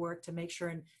soma yoga work to make sure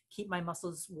and keep my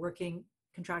muscles working,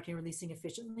 contracting, releasing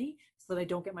efficiently, so that I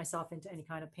don't get myself into any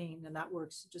kind of pain. And that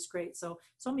works just great. So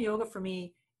soma yoga for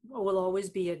me will always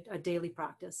be a daily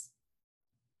practice.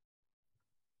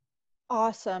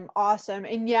 Awesome.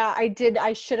 And yeah,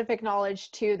 I should have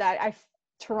acknowledged too that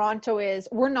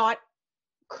we're not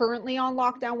currently on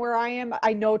lockdown where I am.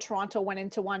 I know Toronto went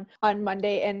into one on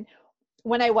Monday, and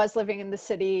when I was living in the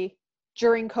city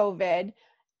during COVID,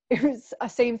 it was a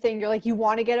same thing. You're like, you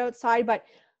want to get outside, but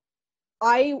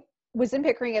I was in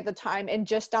Pickering at the time, and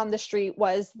just down the street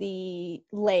was the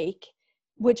lake,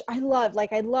 which I loved.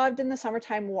 Like, I loved in the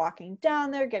summertime walking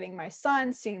down there, getting my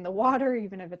sun, seeing the water,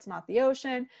 even if it's not the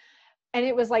ocean. And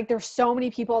it was like, there's so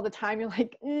many people all the time. You're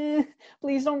like,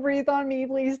 please don't breathe on me.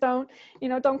 Please don't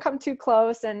come too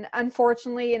close. And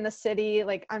unfortunately in the city,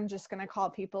 like, I'm just going to call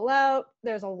people out.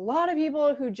 There's a lot of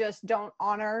people who just don't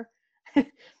honor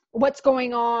what's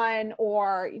going on,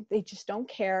 or they just don't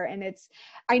care. And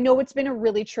I know it's been a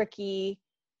really tricky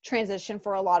transition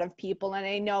for a lot of people. And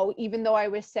I know, even though I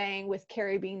was saying with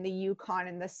Carrie being the Yukon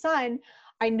and the sun,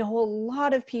 I know a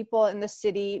lot of people in the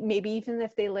city, maybe even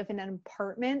if they live in an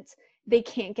apartment, they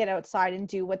can't get outside and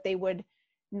do what they would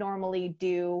normally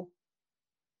do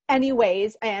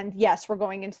anyways. And yes, we're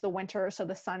going into the winter, so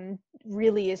the sun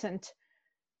really isn't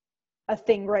a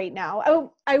thing right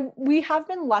now. We have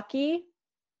been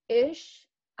lucky-ish.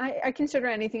 I consider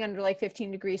anything under like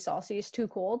 15 degrees Celsius too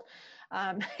cold.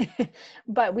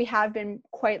 But we have been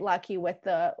quite lucky with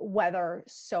the weather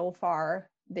so far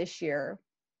this year,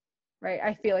 right?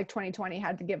 I feel like 2020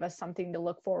 had to give us something to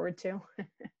look forward to.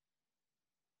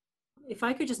 If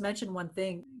I could just mention one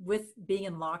thing with being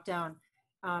in lockdown,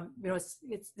 it's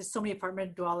there's so many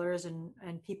apartment dwellers and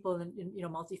people in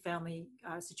multifamily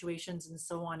situations and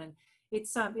so on, and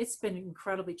it's been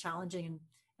incredibly challenging.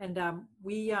 And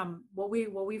what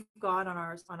we've got on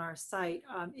our site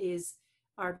is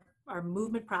our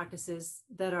movement practices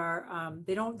that are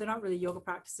they're not really yoga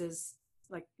practices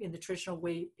like in the traditional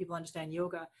way people understand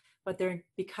yoga, but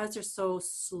because they're so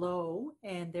slow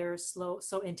and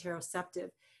so interoceptive.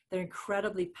 They're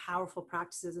incredibly powerful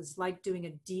practices. It's like doing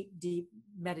a deep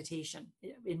meditation,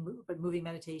 but moving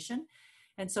meditation.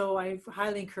 And so I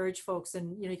highly encourage folks,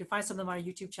 and you can find some of them on our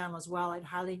YouTube channel as well. I'd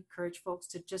highly encourage folks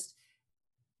to just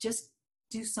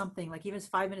do something, like even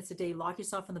 5 minutes a day. Lock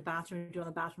yourself in the bathroom, do it on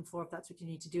the bathroom floor if that's what you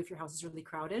need to do if your house is really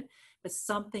crowded. But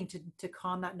something to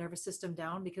calm that nervous system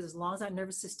down, because as long as that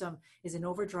nervous system is in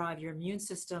overdrive, your immune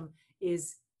system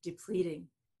is depleting.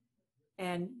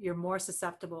 And you're more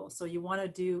susceptible. So you want to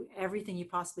do everything you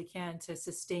possibly can to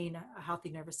sustain a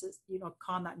healthy nervous system,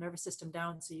 calm that nervous system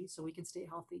down so we can stay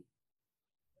healthy.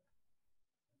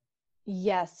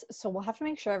 Yes. So we'll have to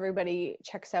make sure everybody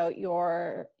checks out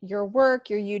your work,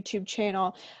 your YouTube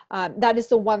channel. That is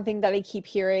the one thing that I keep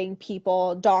hearing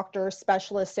people, doctors,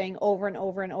 specialists saying over and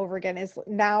over and over again is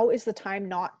now is the time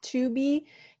not to be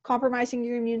compromising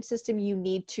your immune system. You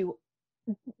need to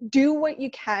do what you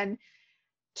can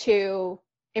to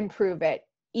improve it.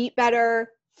 Eat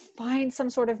better, find some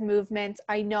sort of movement.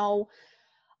 I know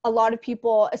a lot of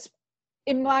people,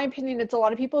 in my opinion, it's a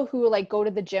lot of people who like go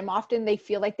to the gym often, they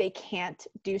feel like they can't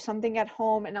do something at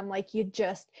home. And I'm like, you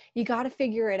got to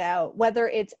figure it out. Whether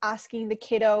it's asking the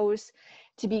kiddos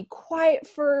to be quiet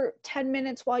for 10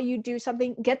 minutes while you do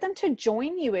something, get them to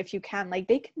join you if you can. Like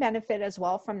they can benefit as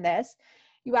well from this.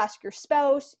 You ask your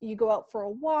spouse, you go out for a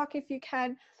walk if you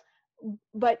can.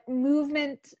 But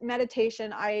movement,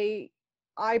 meditation, I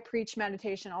preach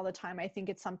meditation all the time. I think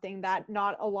it's something that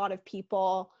not a lot of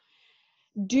people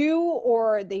do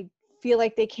or they feel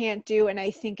like they can't do, and I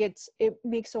think it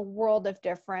makes a world of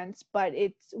difference. But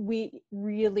we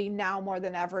really now more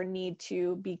than ever need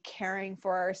to be caring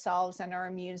for ourselves and our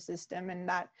immune system, and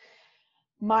that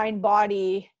mind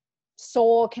body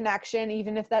soul connection,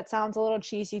 even if that sounds a little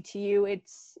cheesy to you,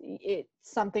 it's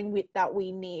something that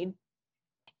we need.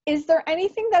 Is there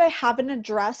anything that I haven't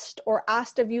addressed or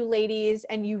asked of you ladies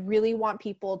and you really want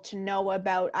people to know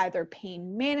about either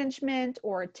pain management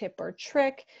or a tip or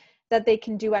trick that they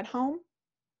can do at home?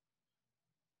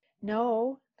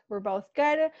 No, we're both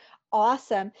good.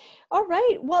 Awesome. All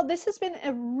right. Well, this has been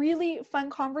a really fun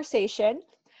conversation.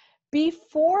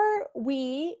 Before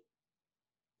we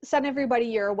send everybody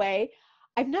your way,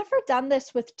 I've never done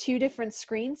this with two different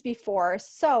screens before.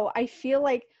 So I feel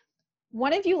like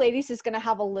one of you ladies is going to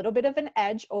have a little bit of an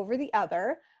edge over the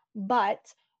other,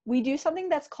 but we do something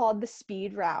that's called the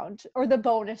speed round or the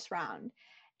bonus round.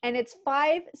 And it's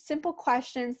 5 simple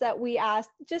questions that we ask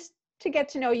just to get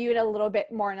to know you in a little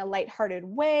bit more in a lighthearted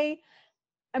way.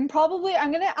 I'm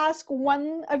going to ask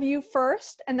one of you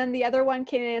first, and then the other one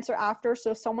can answer after.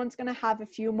 So someone's going to have a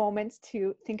few moments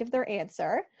to think of their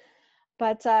answer.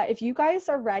 But if you guys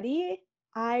are ready,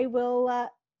 I will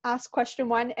ask question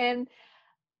 1. And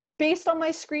based on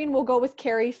my screen, we'll go with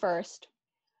Carrie first.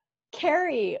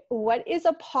 Carrie, what is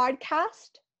a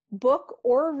podcast, book,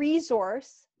 or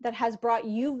resource that has brought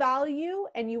you value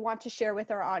and you want to share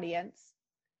with our audience?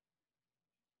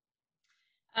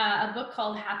 A book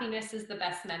called Happiness is the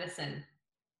Best Medicine.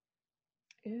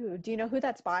 Ooh, do you know who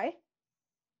that's by?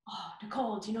 Oh,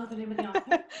 Nicole, do you know the name of the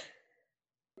author?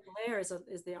 Blair is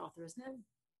the author, isn't it?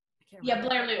 I can't Yeah, remember.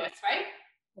 Blair Lewis, right?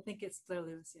 I think it's Blair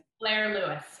Lewis, yeah. Blair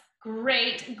Lewis.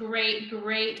 Great, great,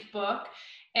 great book.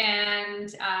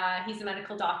 And he's a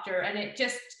medical doctor. And it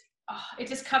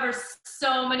just covers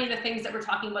so many of the things that we're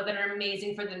talking about that are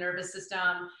amazing for the nervous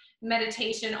system.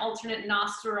 Meditation, alternate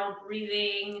nostril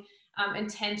breathing,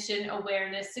 intention,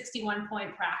 awareness,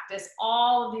 61-point practice,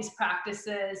 all of these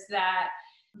practices that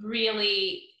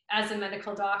really, as a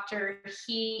medical doctor,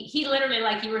 he literally,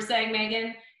 like you were saying,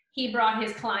 Megan, he brought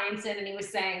his clients in and he was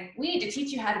saying, we need to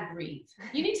teach you how to breathe.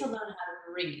 You need to learn how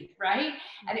to breathe, right?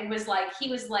 And he was like,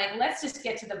 let's just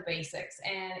get to the basics.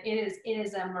 And it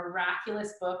is a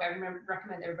miraculous book. I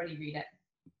recommend everybody read it.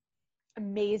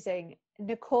 Amazing.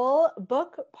 Nicole,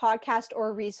 book, podcast,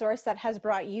 or resource that has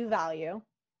brought you value?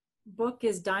 Book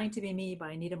is Dying to Be Me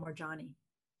by Anita Moorjani.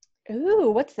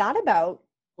 Ooh, what's that about?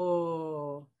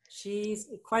 Oh, she's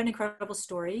quite an incredible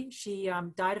story. She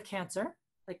died of cancer,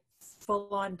 like full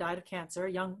on died of cancer,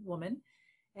 a young woman,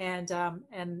 and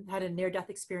had a near-death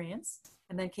experience,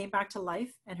 and then came back to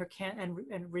life and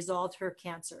and resolved her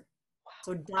cancer. Wow.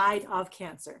 So died of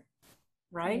cancer,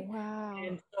 right? Wow.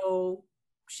 And so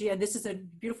and this is a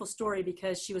beautiful story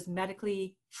because she was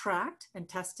medically tracked and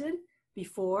tested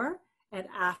before and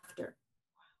after.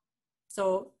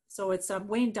 So it's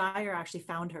Wayne Dyer actually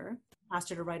found her, asked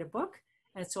her to write a book.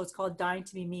 And so it's called Dying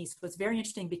to Be Me. So it's very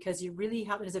interesting because you really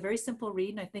have, it is a very simple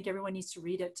read. And I think everyone needs to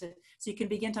read it so you can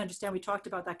begin to understand. We talked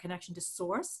about that connection to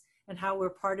source and how we're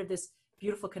part of this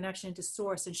beautiful connection to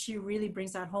source. And she really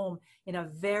brings that home in a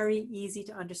very easy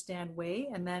to understand way.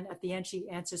 And then at the end, she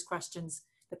answers questions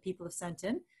that people have sent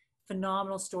in.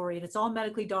 Phenomenal story. And it's all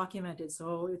medically documented.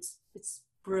 So it's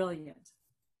brilliant.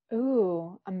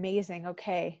 Ooh, amazing.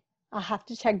 Okay. I'll have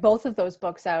to check both of those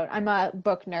books out. I'm a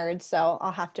book nerd, so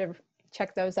I'll have to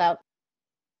check those out.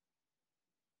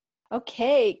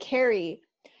 Okay, Carrie,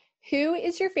 who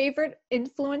is your favorite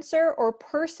influencer or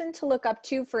person to look up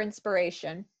to for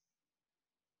inspiration?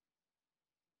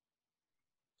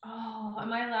 Oh,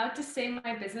 am I allowed to say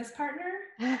my business partner?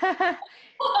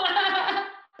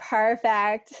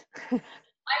 Perfect.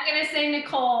 I'm going to say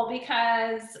Nicole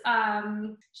because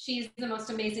she's the most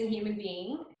amazing human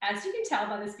being, as you can tell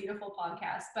by this beautiful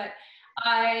podcast. But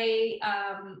I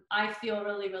feel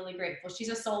really, really grateful. She's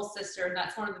a soul sister. And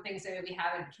that's one of the things that we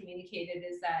haven't communicated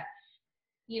is that,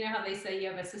 you know how they say you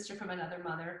have a sister from another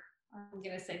mother? I'm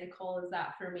going to say Nicole is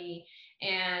that for me.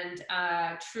 And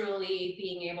truly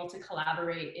being able to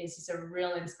collaborate is just a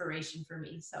real inspiration for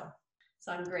me. So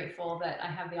I'm grateful that I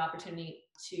have the opportunity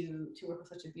to work with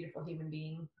such a beautiful human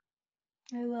being.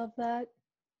 I love that.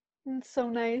 It's so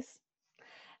nice.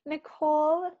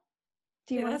 Nicole,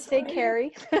 do you want to say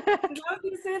Carrie? I was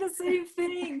going to say the same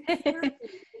thing. Carrie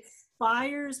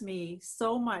inspires me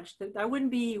so much that I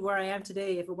wouldn't be where I am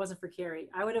today if it wasn't for Carrie.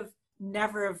 I would have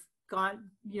never have gone,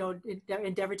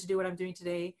 endeavored to do what I'm doing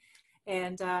today.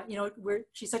 And,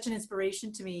 she's such an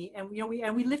inspiration to me. And,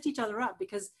 we lift each other up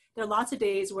because there are lots of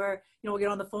days where, we'll get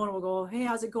on the phone and we'll go, hey,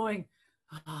 how's it going?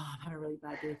 Oh, I'm having a really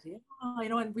bad day today.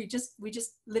 And we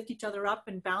just lift each other up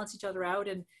and balance each other out.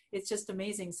 And it's just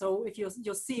amazing. So if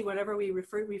you'll see whenever we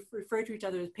refer to each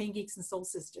other as pain geeks and soul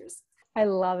sisters. I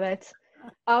love it.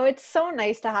 Oh, it's so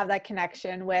nice to have that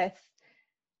connection with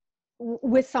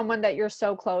someone that you're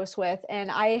so close with.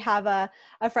 And I have a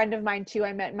friend of mine too,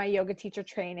 I met in my yoga teacher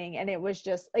training, and it was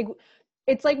just like,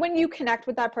 it's like when you connect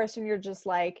with that person, you're just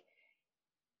like,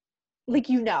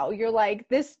 you're like,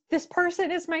 this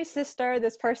person is my sister.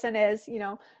 This person is,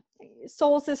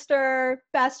 soul sister,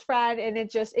 best friend. And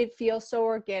it feels so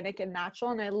organic and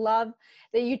natural. And I love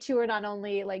that you two are not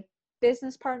only like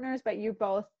business partners, but you're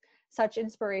both such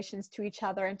inspirations to each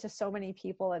other and to so many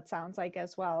people, it sounds like,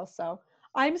 as well. So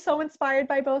I'm so inspired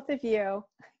by both of you.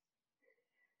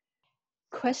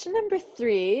 Question number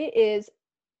 3 is,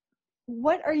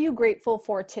 what are you grateful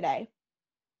for today?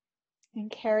 And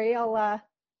Carrie, I'll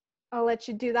let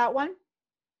you do that one.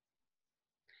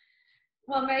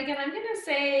 Well, Megan, I'm going to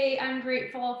say I'm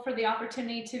grateful for the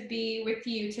opportunity to be with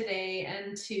you today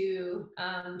and to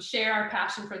share our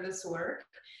passion for this work.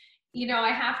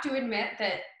 I have to admit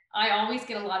that I always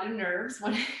get a lot of nerves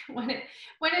when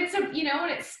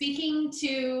it's speaking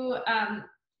to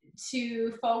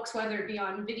folks, whether it be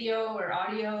on video or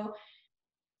audio.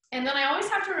 And then I always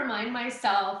have to remind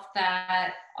myself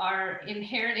that our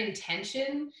inherent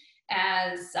intention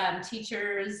as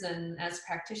teachers and as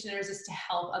practitioners is to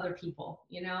help other people,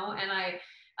 and I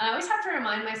always have to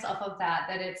remind myself of that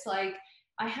it's like,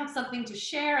 I have something to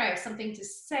share, I have something to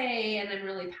say, and I'm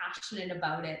really passionate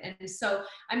about it. And so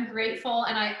I'm grateful,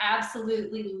 and I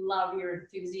absolutely love your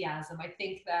enthusiasm. I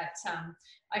think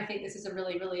this is a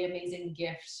really, really amazing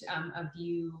gift of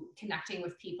you connecting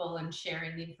with people and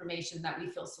sharing the information that we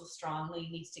feel so strongly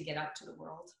needs to get out to the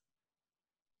world.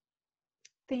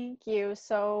 Thank you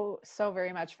so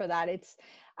very much for that.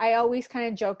 I always kind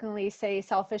of jokingly say,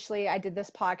 selfishly, I did this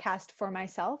podcast for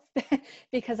myself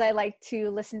because I like to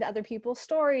listen to other people's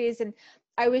stories. And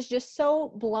I was just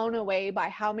so blown away by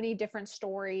how many different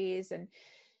stories and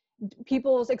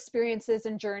people's experiences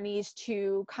and journeys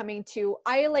to coming to,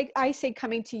 I say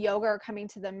coming to yoga or coming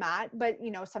to the mat, but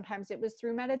sometimes it was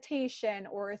through meditation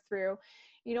or through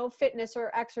fitness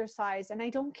or exercise. And I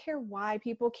don't care why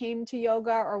people came to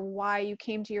yoga or why you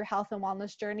came to your health and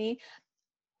wellness journey.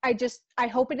 I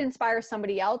hope it inspires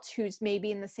somebody else who's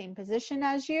maybe in the same position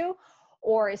as you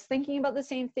or is thinking about the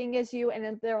same thing as you. And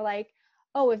then they're like,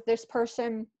 oh, if this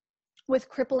person with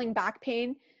crippling back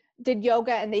pain did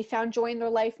yoga and they found joy in their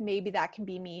life, maybe that can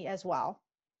be me as well.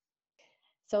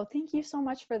 So thank you so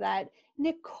much for that.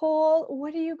 Nicole,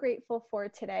 what are you grateful for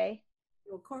today?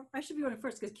 Well, I should be going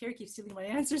first because Carrie keeps stealing my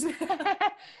answers. I'm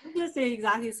going to say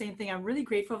exactly the same thing. I'm really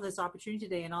grateful for this opportunity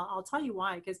today, and I'll tell you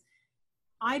why. Because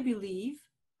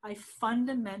I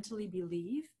fundamentally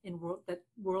believe in that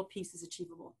world peace is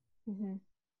achievable. Mm-hmm.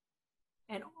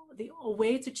 And the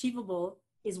way it's achievable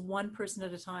is one person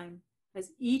at a time.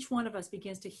 As each one of us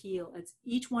begins to heal, as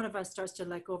each one of us starts to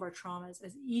let go of our traumas,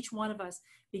 as each one of us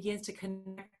begins to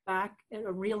connect back and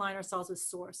realign ourselves with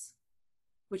source,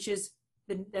 which is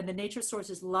the nature source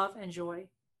is love and joy.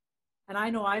 And I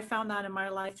know I found that in my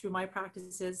life through my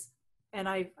practices, and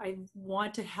I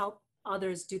want to help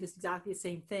others do this exactly the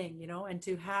same thing, and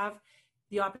to have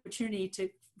the opportunity to,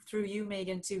 through you,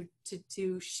 Megan,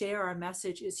 to share our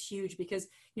message is huge because,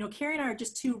 Carrie and I are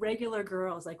just two regular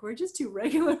girls. Like, we're just two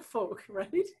regular folk,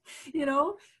 right?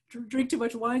 Drink too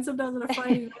much wine sometimes on a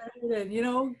Friday night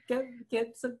and,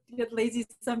 get lazy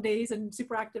some days and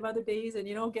super active other days and,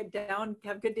 get down,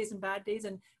 have good days and bad days,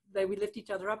 and we lift each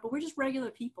other up. But we're just regular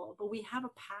people, but we have a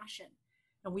passion,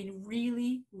 and we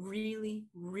really, really,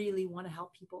 really want to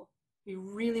help people. We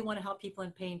really want to help people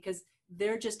in pain because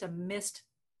they're just a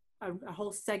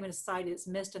whole segment of society that's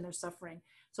missed and they're suffering.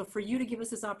 So for you to give us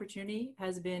this opportunity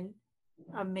has been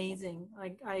amazing.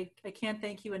 I can't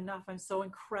thank you enough. I'm so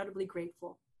incredibly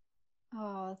grateful.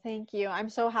 Oh, thank you. I'm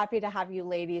so happy to have you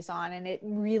ladies on, and it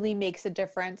really makes a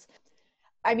difference.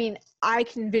 I mean, I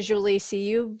can visually see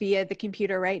you via the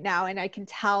computer right now, and I can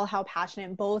tell how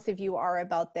passionate both of you are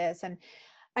about this. And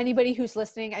anybody who's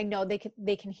listening, I know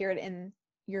they can hear it in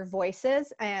your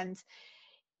voices. And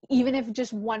even if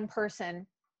just one person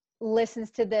listens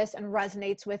to this and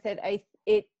resonates with it,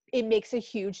 it makes a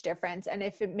huge difference. And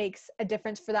if it makes a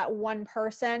difference for that one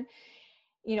person,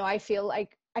 you know, I feel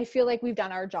like we've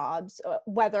done our jobs,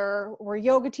 whether we're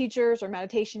yoga teachers or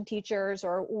meditation teachers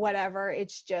or whatever.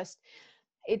 It's just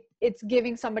it's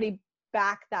giving somebody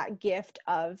back that gift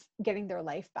of getting their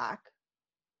life back.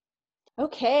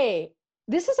 Okay,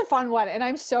 this is a fun one, and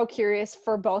I'm so curious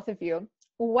for both of you.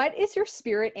 What is your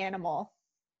spirit animal?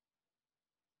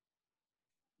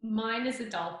 Mine is a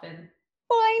dolphin.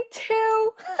 Mine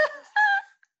too.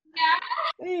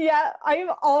 Yeah. Yeah,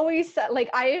 I've always said, like,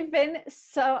 I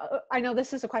know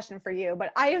this is a question for you,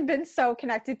 but I have been so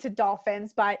connected to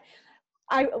dolphins. But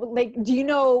I like, do you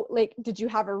know, like, did you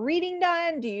have a reading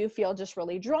done? Do you feel just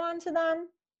really drawn to them?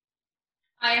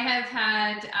 I have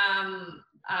had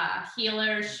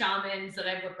healers, shamans that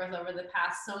I've worked with over the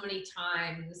past so many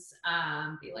times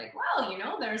be like, well, you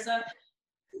know, there's a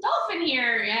dolphin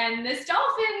here, and this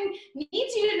dolphin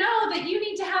needs you to know that you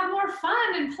need to have more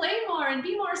fun and play more and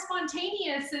be more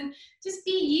spontaneous and just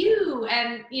be you.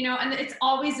 And you know, and it's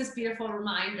always this beautiful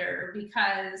reminder,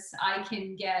 because I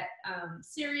can get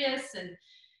serious and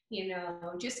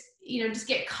just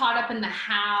get caught up in the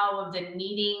how of the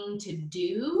needing to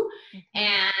do.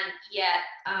 And yet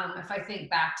if I think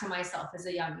back to myself as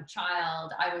a young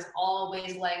child, I was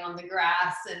always laying on the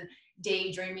grass and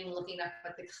daydreaming, looking up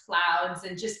at the clouds,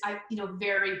 and just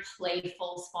very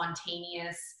playful,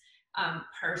 spontaneous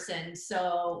person.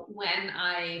 So when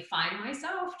I find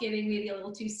myself getting maybe a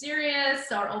little too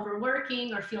serious or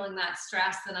overworking or feeling that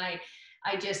stress, then I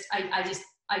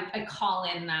call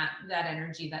in that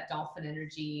energy, that dolphin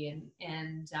energy,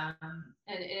 and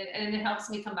it helps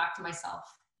me come back to myself.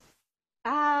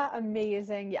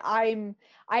 Amazing. Yeah, I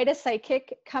had a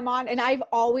psychic come on, and I've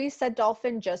always said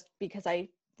dolphin just because I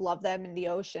love them in the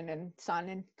ocean and sun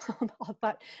and all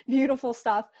that beautiful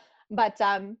stuff. But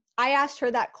I asked her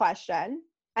that question,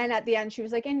 and at the end she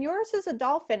was like, and yours is a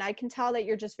dolphin. I can tell that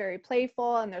you're just very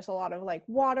playful, and there's a lot of like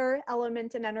water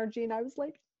element and energy. And I was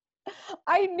like,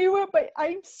 I knew it, but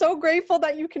I'm so grateful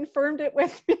that you confirmed it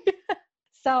with me.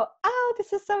 So,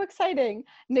 this is so exciting.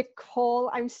 Nicole,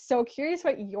 I'm so curious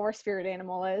what your spirit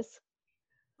animal is.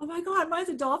 Oh my God, mine's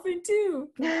a dolphin too.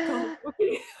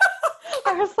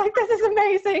 I was like, this is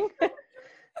amazing.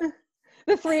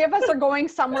 The three of us are going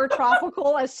somewhere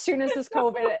tropical as soon as this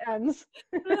COVID ends.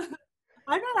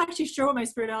 I'm not actually sure what my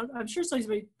spirit animal, I'm sure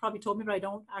somebody probably told me, but I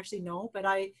don't actually know. But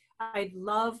I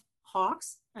love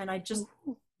hawks, and I just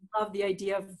love the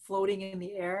idea of floating in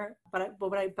the air.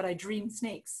 But I dream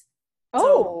snakes.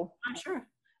 So I'm sure.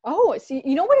 Oh, see,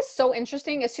 you know what is so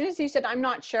interesting? As soon as you said, I'm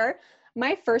not sure,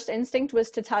 my first instinct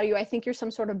was to tell you, I think you're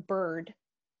some sort of bird.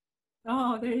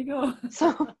 Oh, there you go.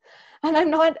 So, and I'm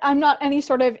not any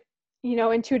sort of,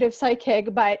 intuitive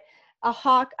psychic, but a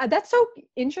hawk, that's so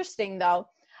interesting though.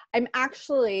 I'm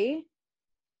actually,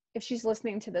 if she's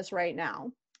listening to this right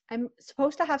now, I'm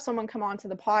supposed to have someone come on to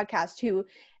the podcast who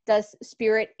does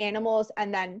spirit animals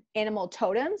and then animal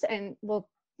totems, and will,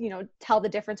 tell the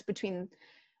difference between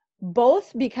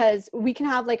both, because we can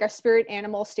have like our spirit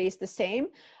animal stays the same,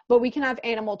 but we can have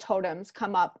animal totems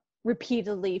come up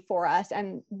repeatedly for us,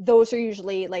 and those are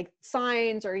usually like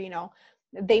signs, or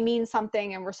they mean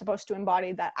something, and we're supposed to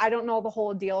embody that. I don't know the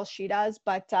whole deal she does,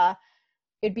 but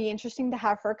it'd be interesting to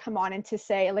have her come on and to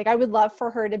say, like, I would love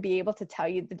for her to be able to tell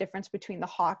you the difference between the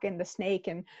hawk and the snake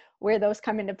and where those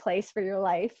come into place for your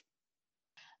life.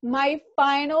 My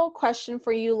final question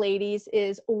for you ladies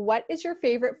is, what is your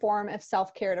favorite form of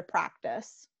self-care to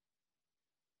practice?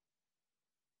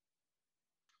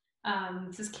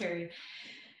 This is Carrie.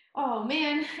 Oh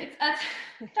man, that's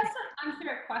an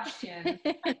unfair question.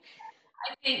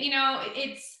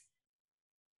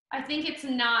 I think it's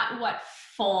not what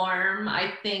form.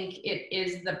 I think it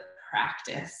is the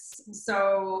practice.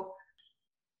 So,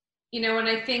 when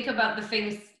I think about the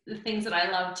things that I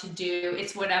love to do,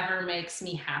 it's whatever makes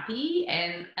me happy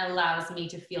and allows me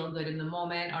to feel good in the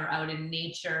moment or out in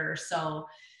nature. So,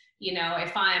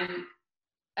 if I'm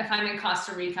in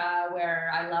Costa Rica,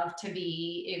 where I love to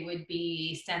be, it would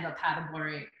be stand-up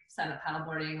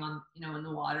paddleboarding on, in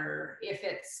the water. If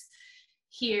it's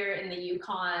here in the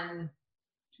Yukon,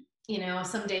 You know,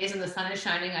 some days when the sun is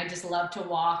shining, I just love to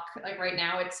walk. Like right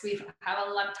now, we've have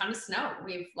a ton of snow.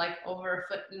 We've like over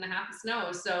 1.5 feet of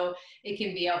snow, so it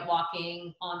can be out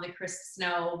walking on the crisp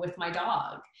snow with my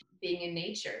dog, being in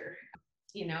nature.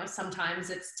 You know, sometimes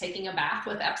it's taking a bath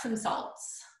with Epsom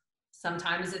salts.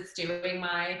 Sometimes it's doing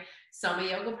my Soma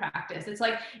yoga practice. It's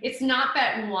like, it's not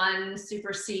that one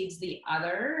supersedes the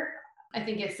other. I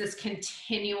think it's this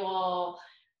continual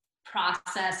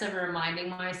process of reminding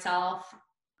myself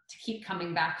to keep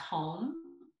coming back home,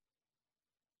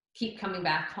 keep coming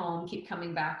back home, keep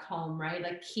coming back home, right?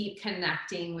 Like keep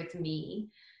connecting with me.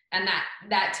 And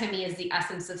that to me is the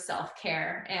essence of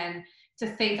self-care. And to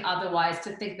think otherwise,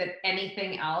 to think that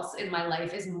anything else in my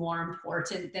life is more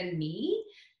important than me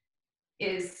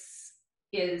is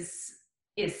is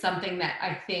is something that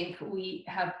I think we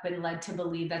have been led to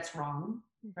believe that's wrong,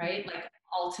 right? Like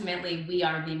ultimately we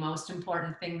are the most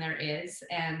important thing there is.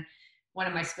 And one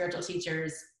of my spiritual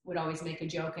teachers would always make a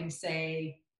joke and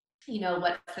say, you know,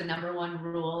 what's the number one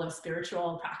rule of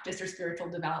spiritual practice or spiritual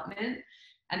development?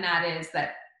 And that is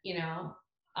that, you know,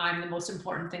 I'm the most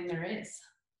important thing there is.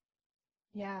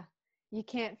 Yeah. You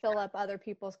can't fill up other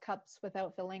people's cups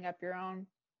without filling up your own.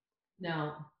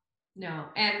 No, no.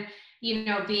 And, you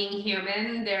know, being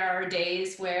human, there are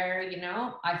days where, you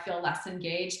know, I feel less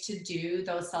engaged to do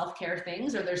those self-care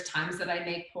things, or there's times that I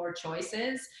make poor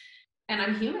choices, and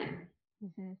I'm human.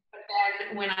 Mm-hmm. But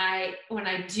then when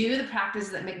I do the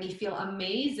practices that make me feel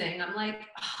amazing, I'm like,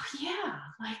 oh yeah,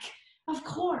 like, of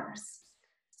course.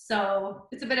 So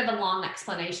it's a bit of a long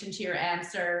explanation to your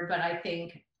answer, but I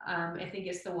think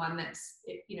it's the one that's,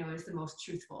 you know, is the most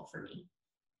truthful for me.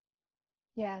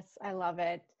 Yes, I love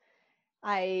it.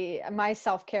 My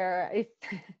self-care,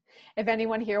 if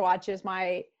anyone here watches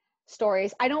my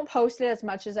stories, I don't post it as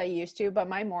much as I used to, but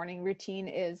my morning routine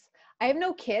is, I have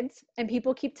no kids and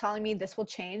people keep telling me this will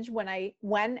change when I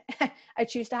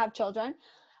choose to have children,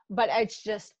 but it's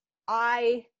just,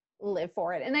 I live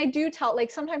for it. And I do tell,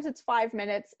 like, sometimes it's 5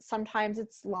 minutes, sometimes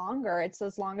it's longer. It's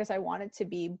as long as I want it to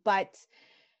be. But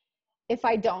if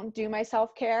I don't do my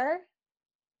self-care,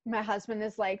 my husband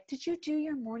is like, did you do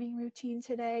your morning routine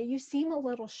today? You seem a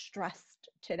little stressed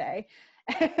today.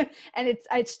 And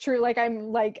it's true. Like, I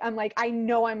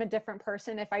know I'm a different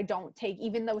person if I don't take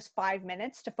even those 5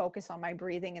 minutes to focus on my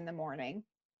breathing in the morning.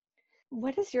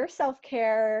 What is your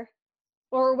self-care,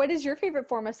 or what is your favorite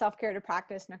form of self-care to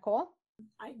practice, Nicole?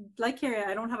 I, like Carrie,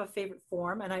 I don't have a favorite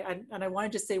form, and I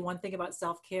want to just say one thing about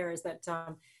self-care is that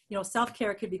you know,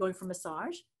 self-care could be going for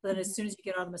massage, but then as soon as you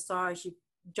get out of the massage, you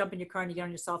jump in your car and you get on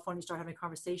your cell phone, you start having a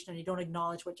conversation, and you don't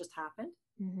acknowledge what just happened,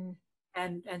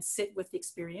 and sit with the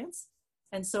experience.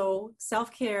 And so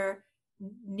self-care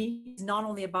needs not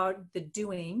only about the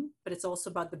doing, but it's also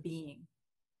about the being.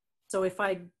 So if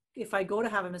I go to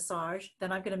have a massage,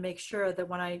 then I'm going to make sure that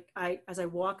when I as I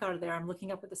walk out of there, I'm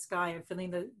looking up at the sky, I'm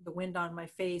feeling the wind on my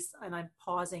face, and I'm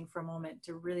pausing for a moment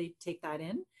to really take that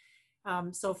in.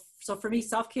 So for me,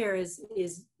 self-care is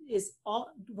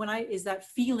that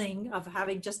feeling of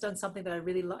having just done something that I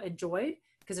really enjoyed,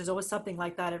 because there's always something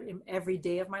like that every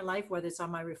day of my life, whether it's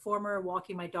on my reformer,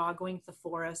 walking my dog, going to the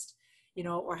forest, you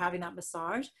know, or having that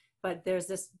massage. But there's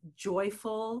this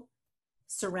joyful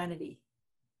serenity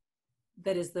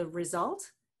that is the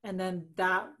result, and then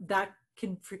that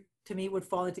can, to me, would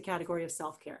fall into category of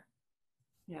self-care.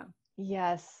 Yeah.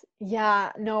 Yes.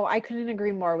 Yeah. No, I couldn't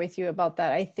agree more with you about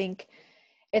that. I think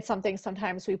it's something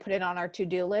sometimes we put it on our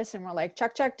to-do list and we're like,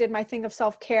 check, did my thing of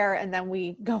self-care. And then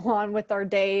we go on with our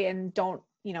day and don't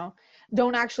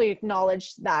actually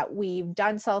acknowledge that we've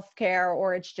done self-care,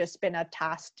 or it's just been a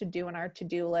task to do in our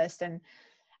to-do list. And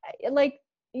like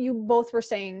you both were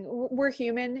saying, we're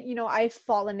human. You know, I've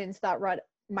fallen into that rut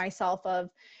myself of,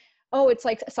 oh, it's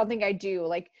like something I do,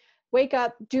 like wake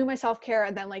up, do my self-care,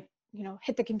 and then, like, you know,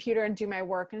 hit the computer and do my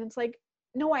work. And it's like,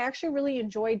 no, I actually really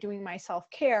enjoy doing my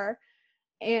self-care,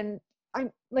 and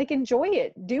I'm like, enjoy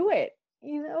it, do it,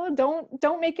 you know,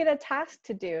 don't make it a task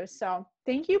to do. So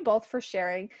thank you both for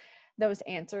sharing those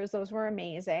answers. Those were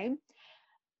amazing.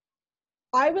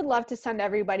 I would love to send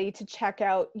everybody to check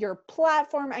out your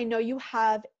platform. I know you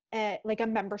have a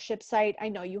membership site. I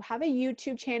know you have a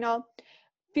YouTube channel.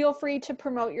 Feel free to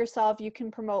promote yourself. You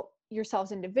can promote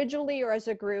yourselves individually or as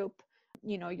a group,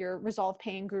 you know, your Resolve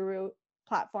Pain Guru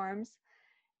platforms.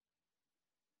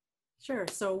 Sure.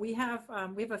 So we have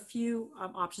a few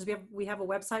options. We have a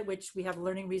website, which we have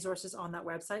learning resources on that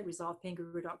website,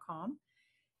 resolvepainguru.com.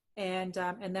 And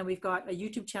then we've got a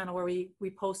YouTube channel where we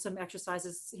post some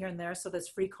exercises here and there. So there's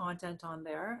free content on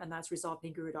there, and that's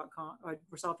resolvepainguru.com or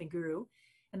Resolve Pain Guru.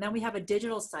 And then we have a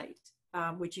digital site,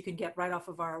 which you can get right off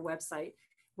of our website,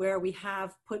 where we have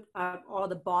put all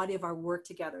the body of our work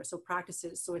together. So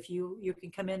practices. So if you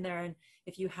can come in there, and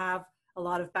if you have a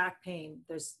lot of back pain,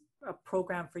 there's a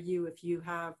program for you. If you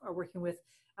are working with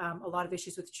a lot of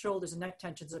issues with shoulders and neck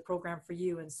tensions, a program for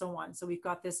you, and so on. So we've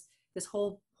got this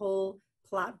whole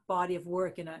body of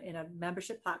work in a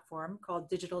membership platform called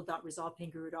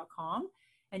digital.resolvepainguru.com,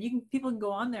 and people can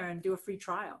go on there and do a free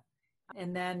trial,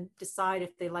 and then decide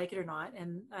if they like it or not.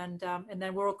 And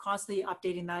then we're constantly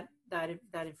updating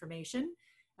that information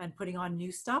and putting on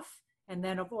new stuff. And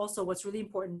then also, what's really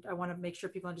important, I want to make sure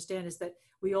people understand, is that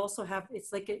we also have,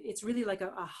 it's really like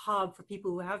a hub for people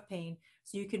who have pain.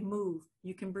 So you can move,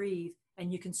 you can breathe,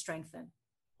 and you can strengthen,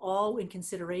 all in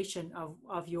consideration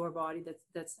of your body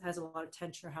that has a lot of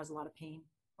tension or has a lot of pain,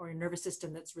 or your nervous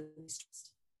system that's really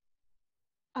stressed.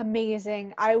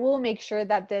 Amazing. I will make sure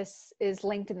that this is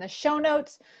linked in the show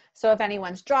notes. So if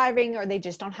anyone's driving or they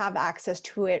just don't have access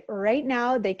to it right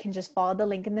now, they can just follow the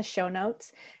link in the show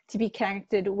notes to be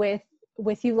connected with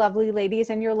you lovely ladies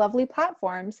and your lovely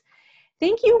platforms.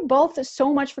 Thank you both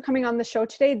so much for coming on the show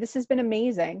today. This has been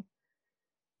amazing.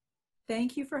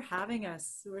 Thank you for having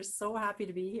us. We're so happy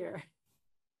to be here.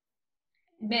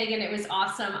 Megan, it was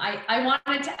awesome. I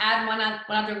wanted to add one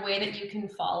other way that you can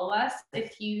follow us.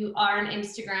 If you are an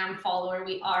Instagram follower,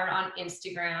 we are on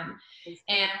Instagram.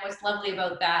 And what's lovely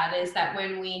about that is that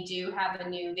when we do have a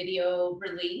new video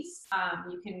release,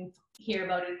 you can hear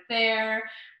about it there.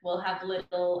 We'll have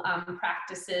little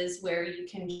practices where you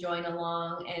can join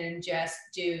along and just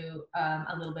do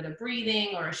a little bit of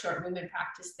breathing or a short movement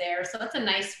practice there. So it's a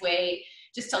nice way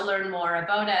just to learn more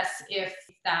about us if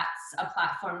that's a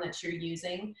platform that you're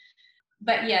using.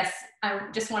 But yes, I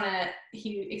just want to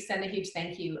extend a huge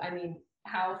thank you. I mean,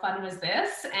 how fun was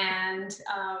this? And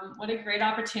what a great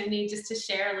opportunity just to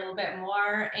share a little bit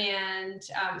more. And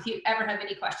if you ever have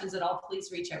any questions at all, please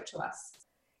reach out to us.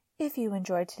 If you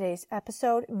enjoyed today's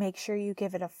episode, make sure you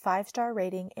give it a 5-star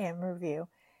rating and review.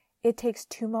 It takes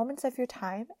 2 moments of your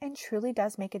time and truly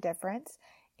does make a difference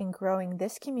in growing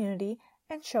this community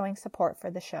and showing support for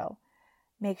the show.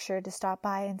 Make sure to stop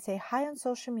by and say hi on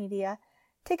social media,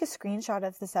 take a screenshot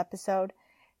of this episode,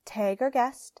 tag our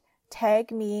guest,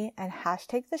 tag me, and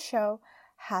hashtag the show,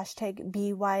 hashtag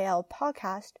BYL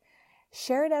podcast.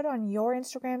 Share it out on your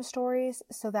Instagram stories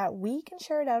so that we can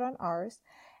share it out on ours,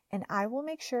 and I will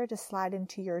make sure to slide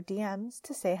into your DMs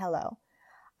to say hello.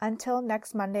 Until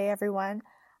next Monday, everyone,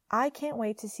 I can't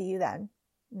wait to see you then.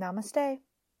 Namaste.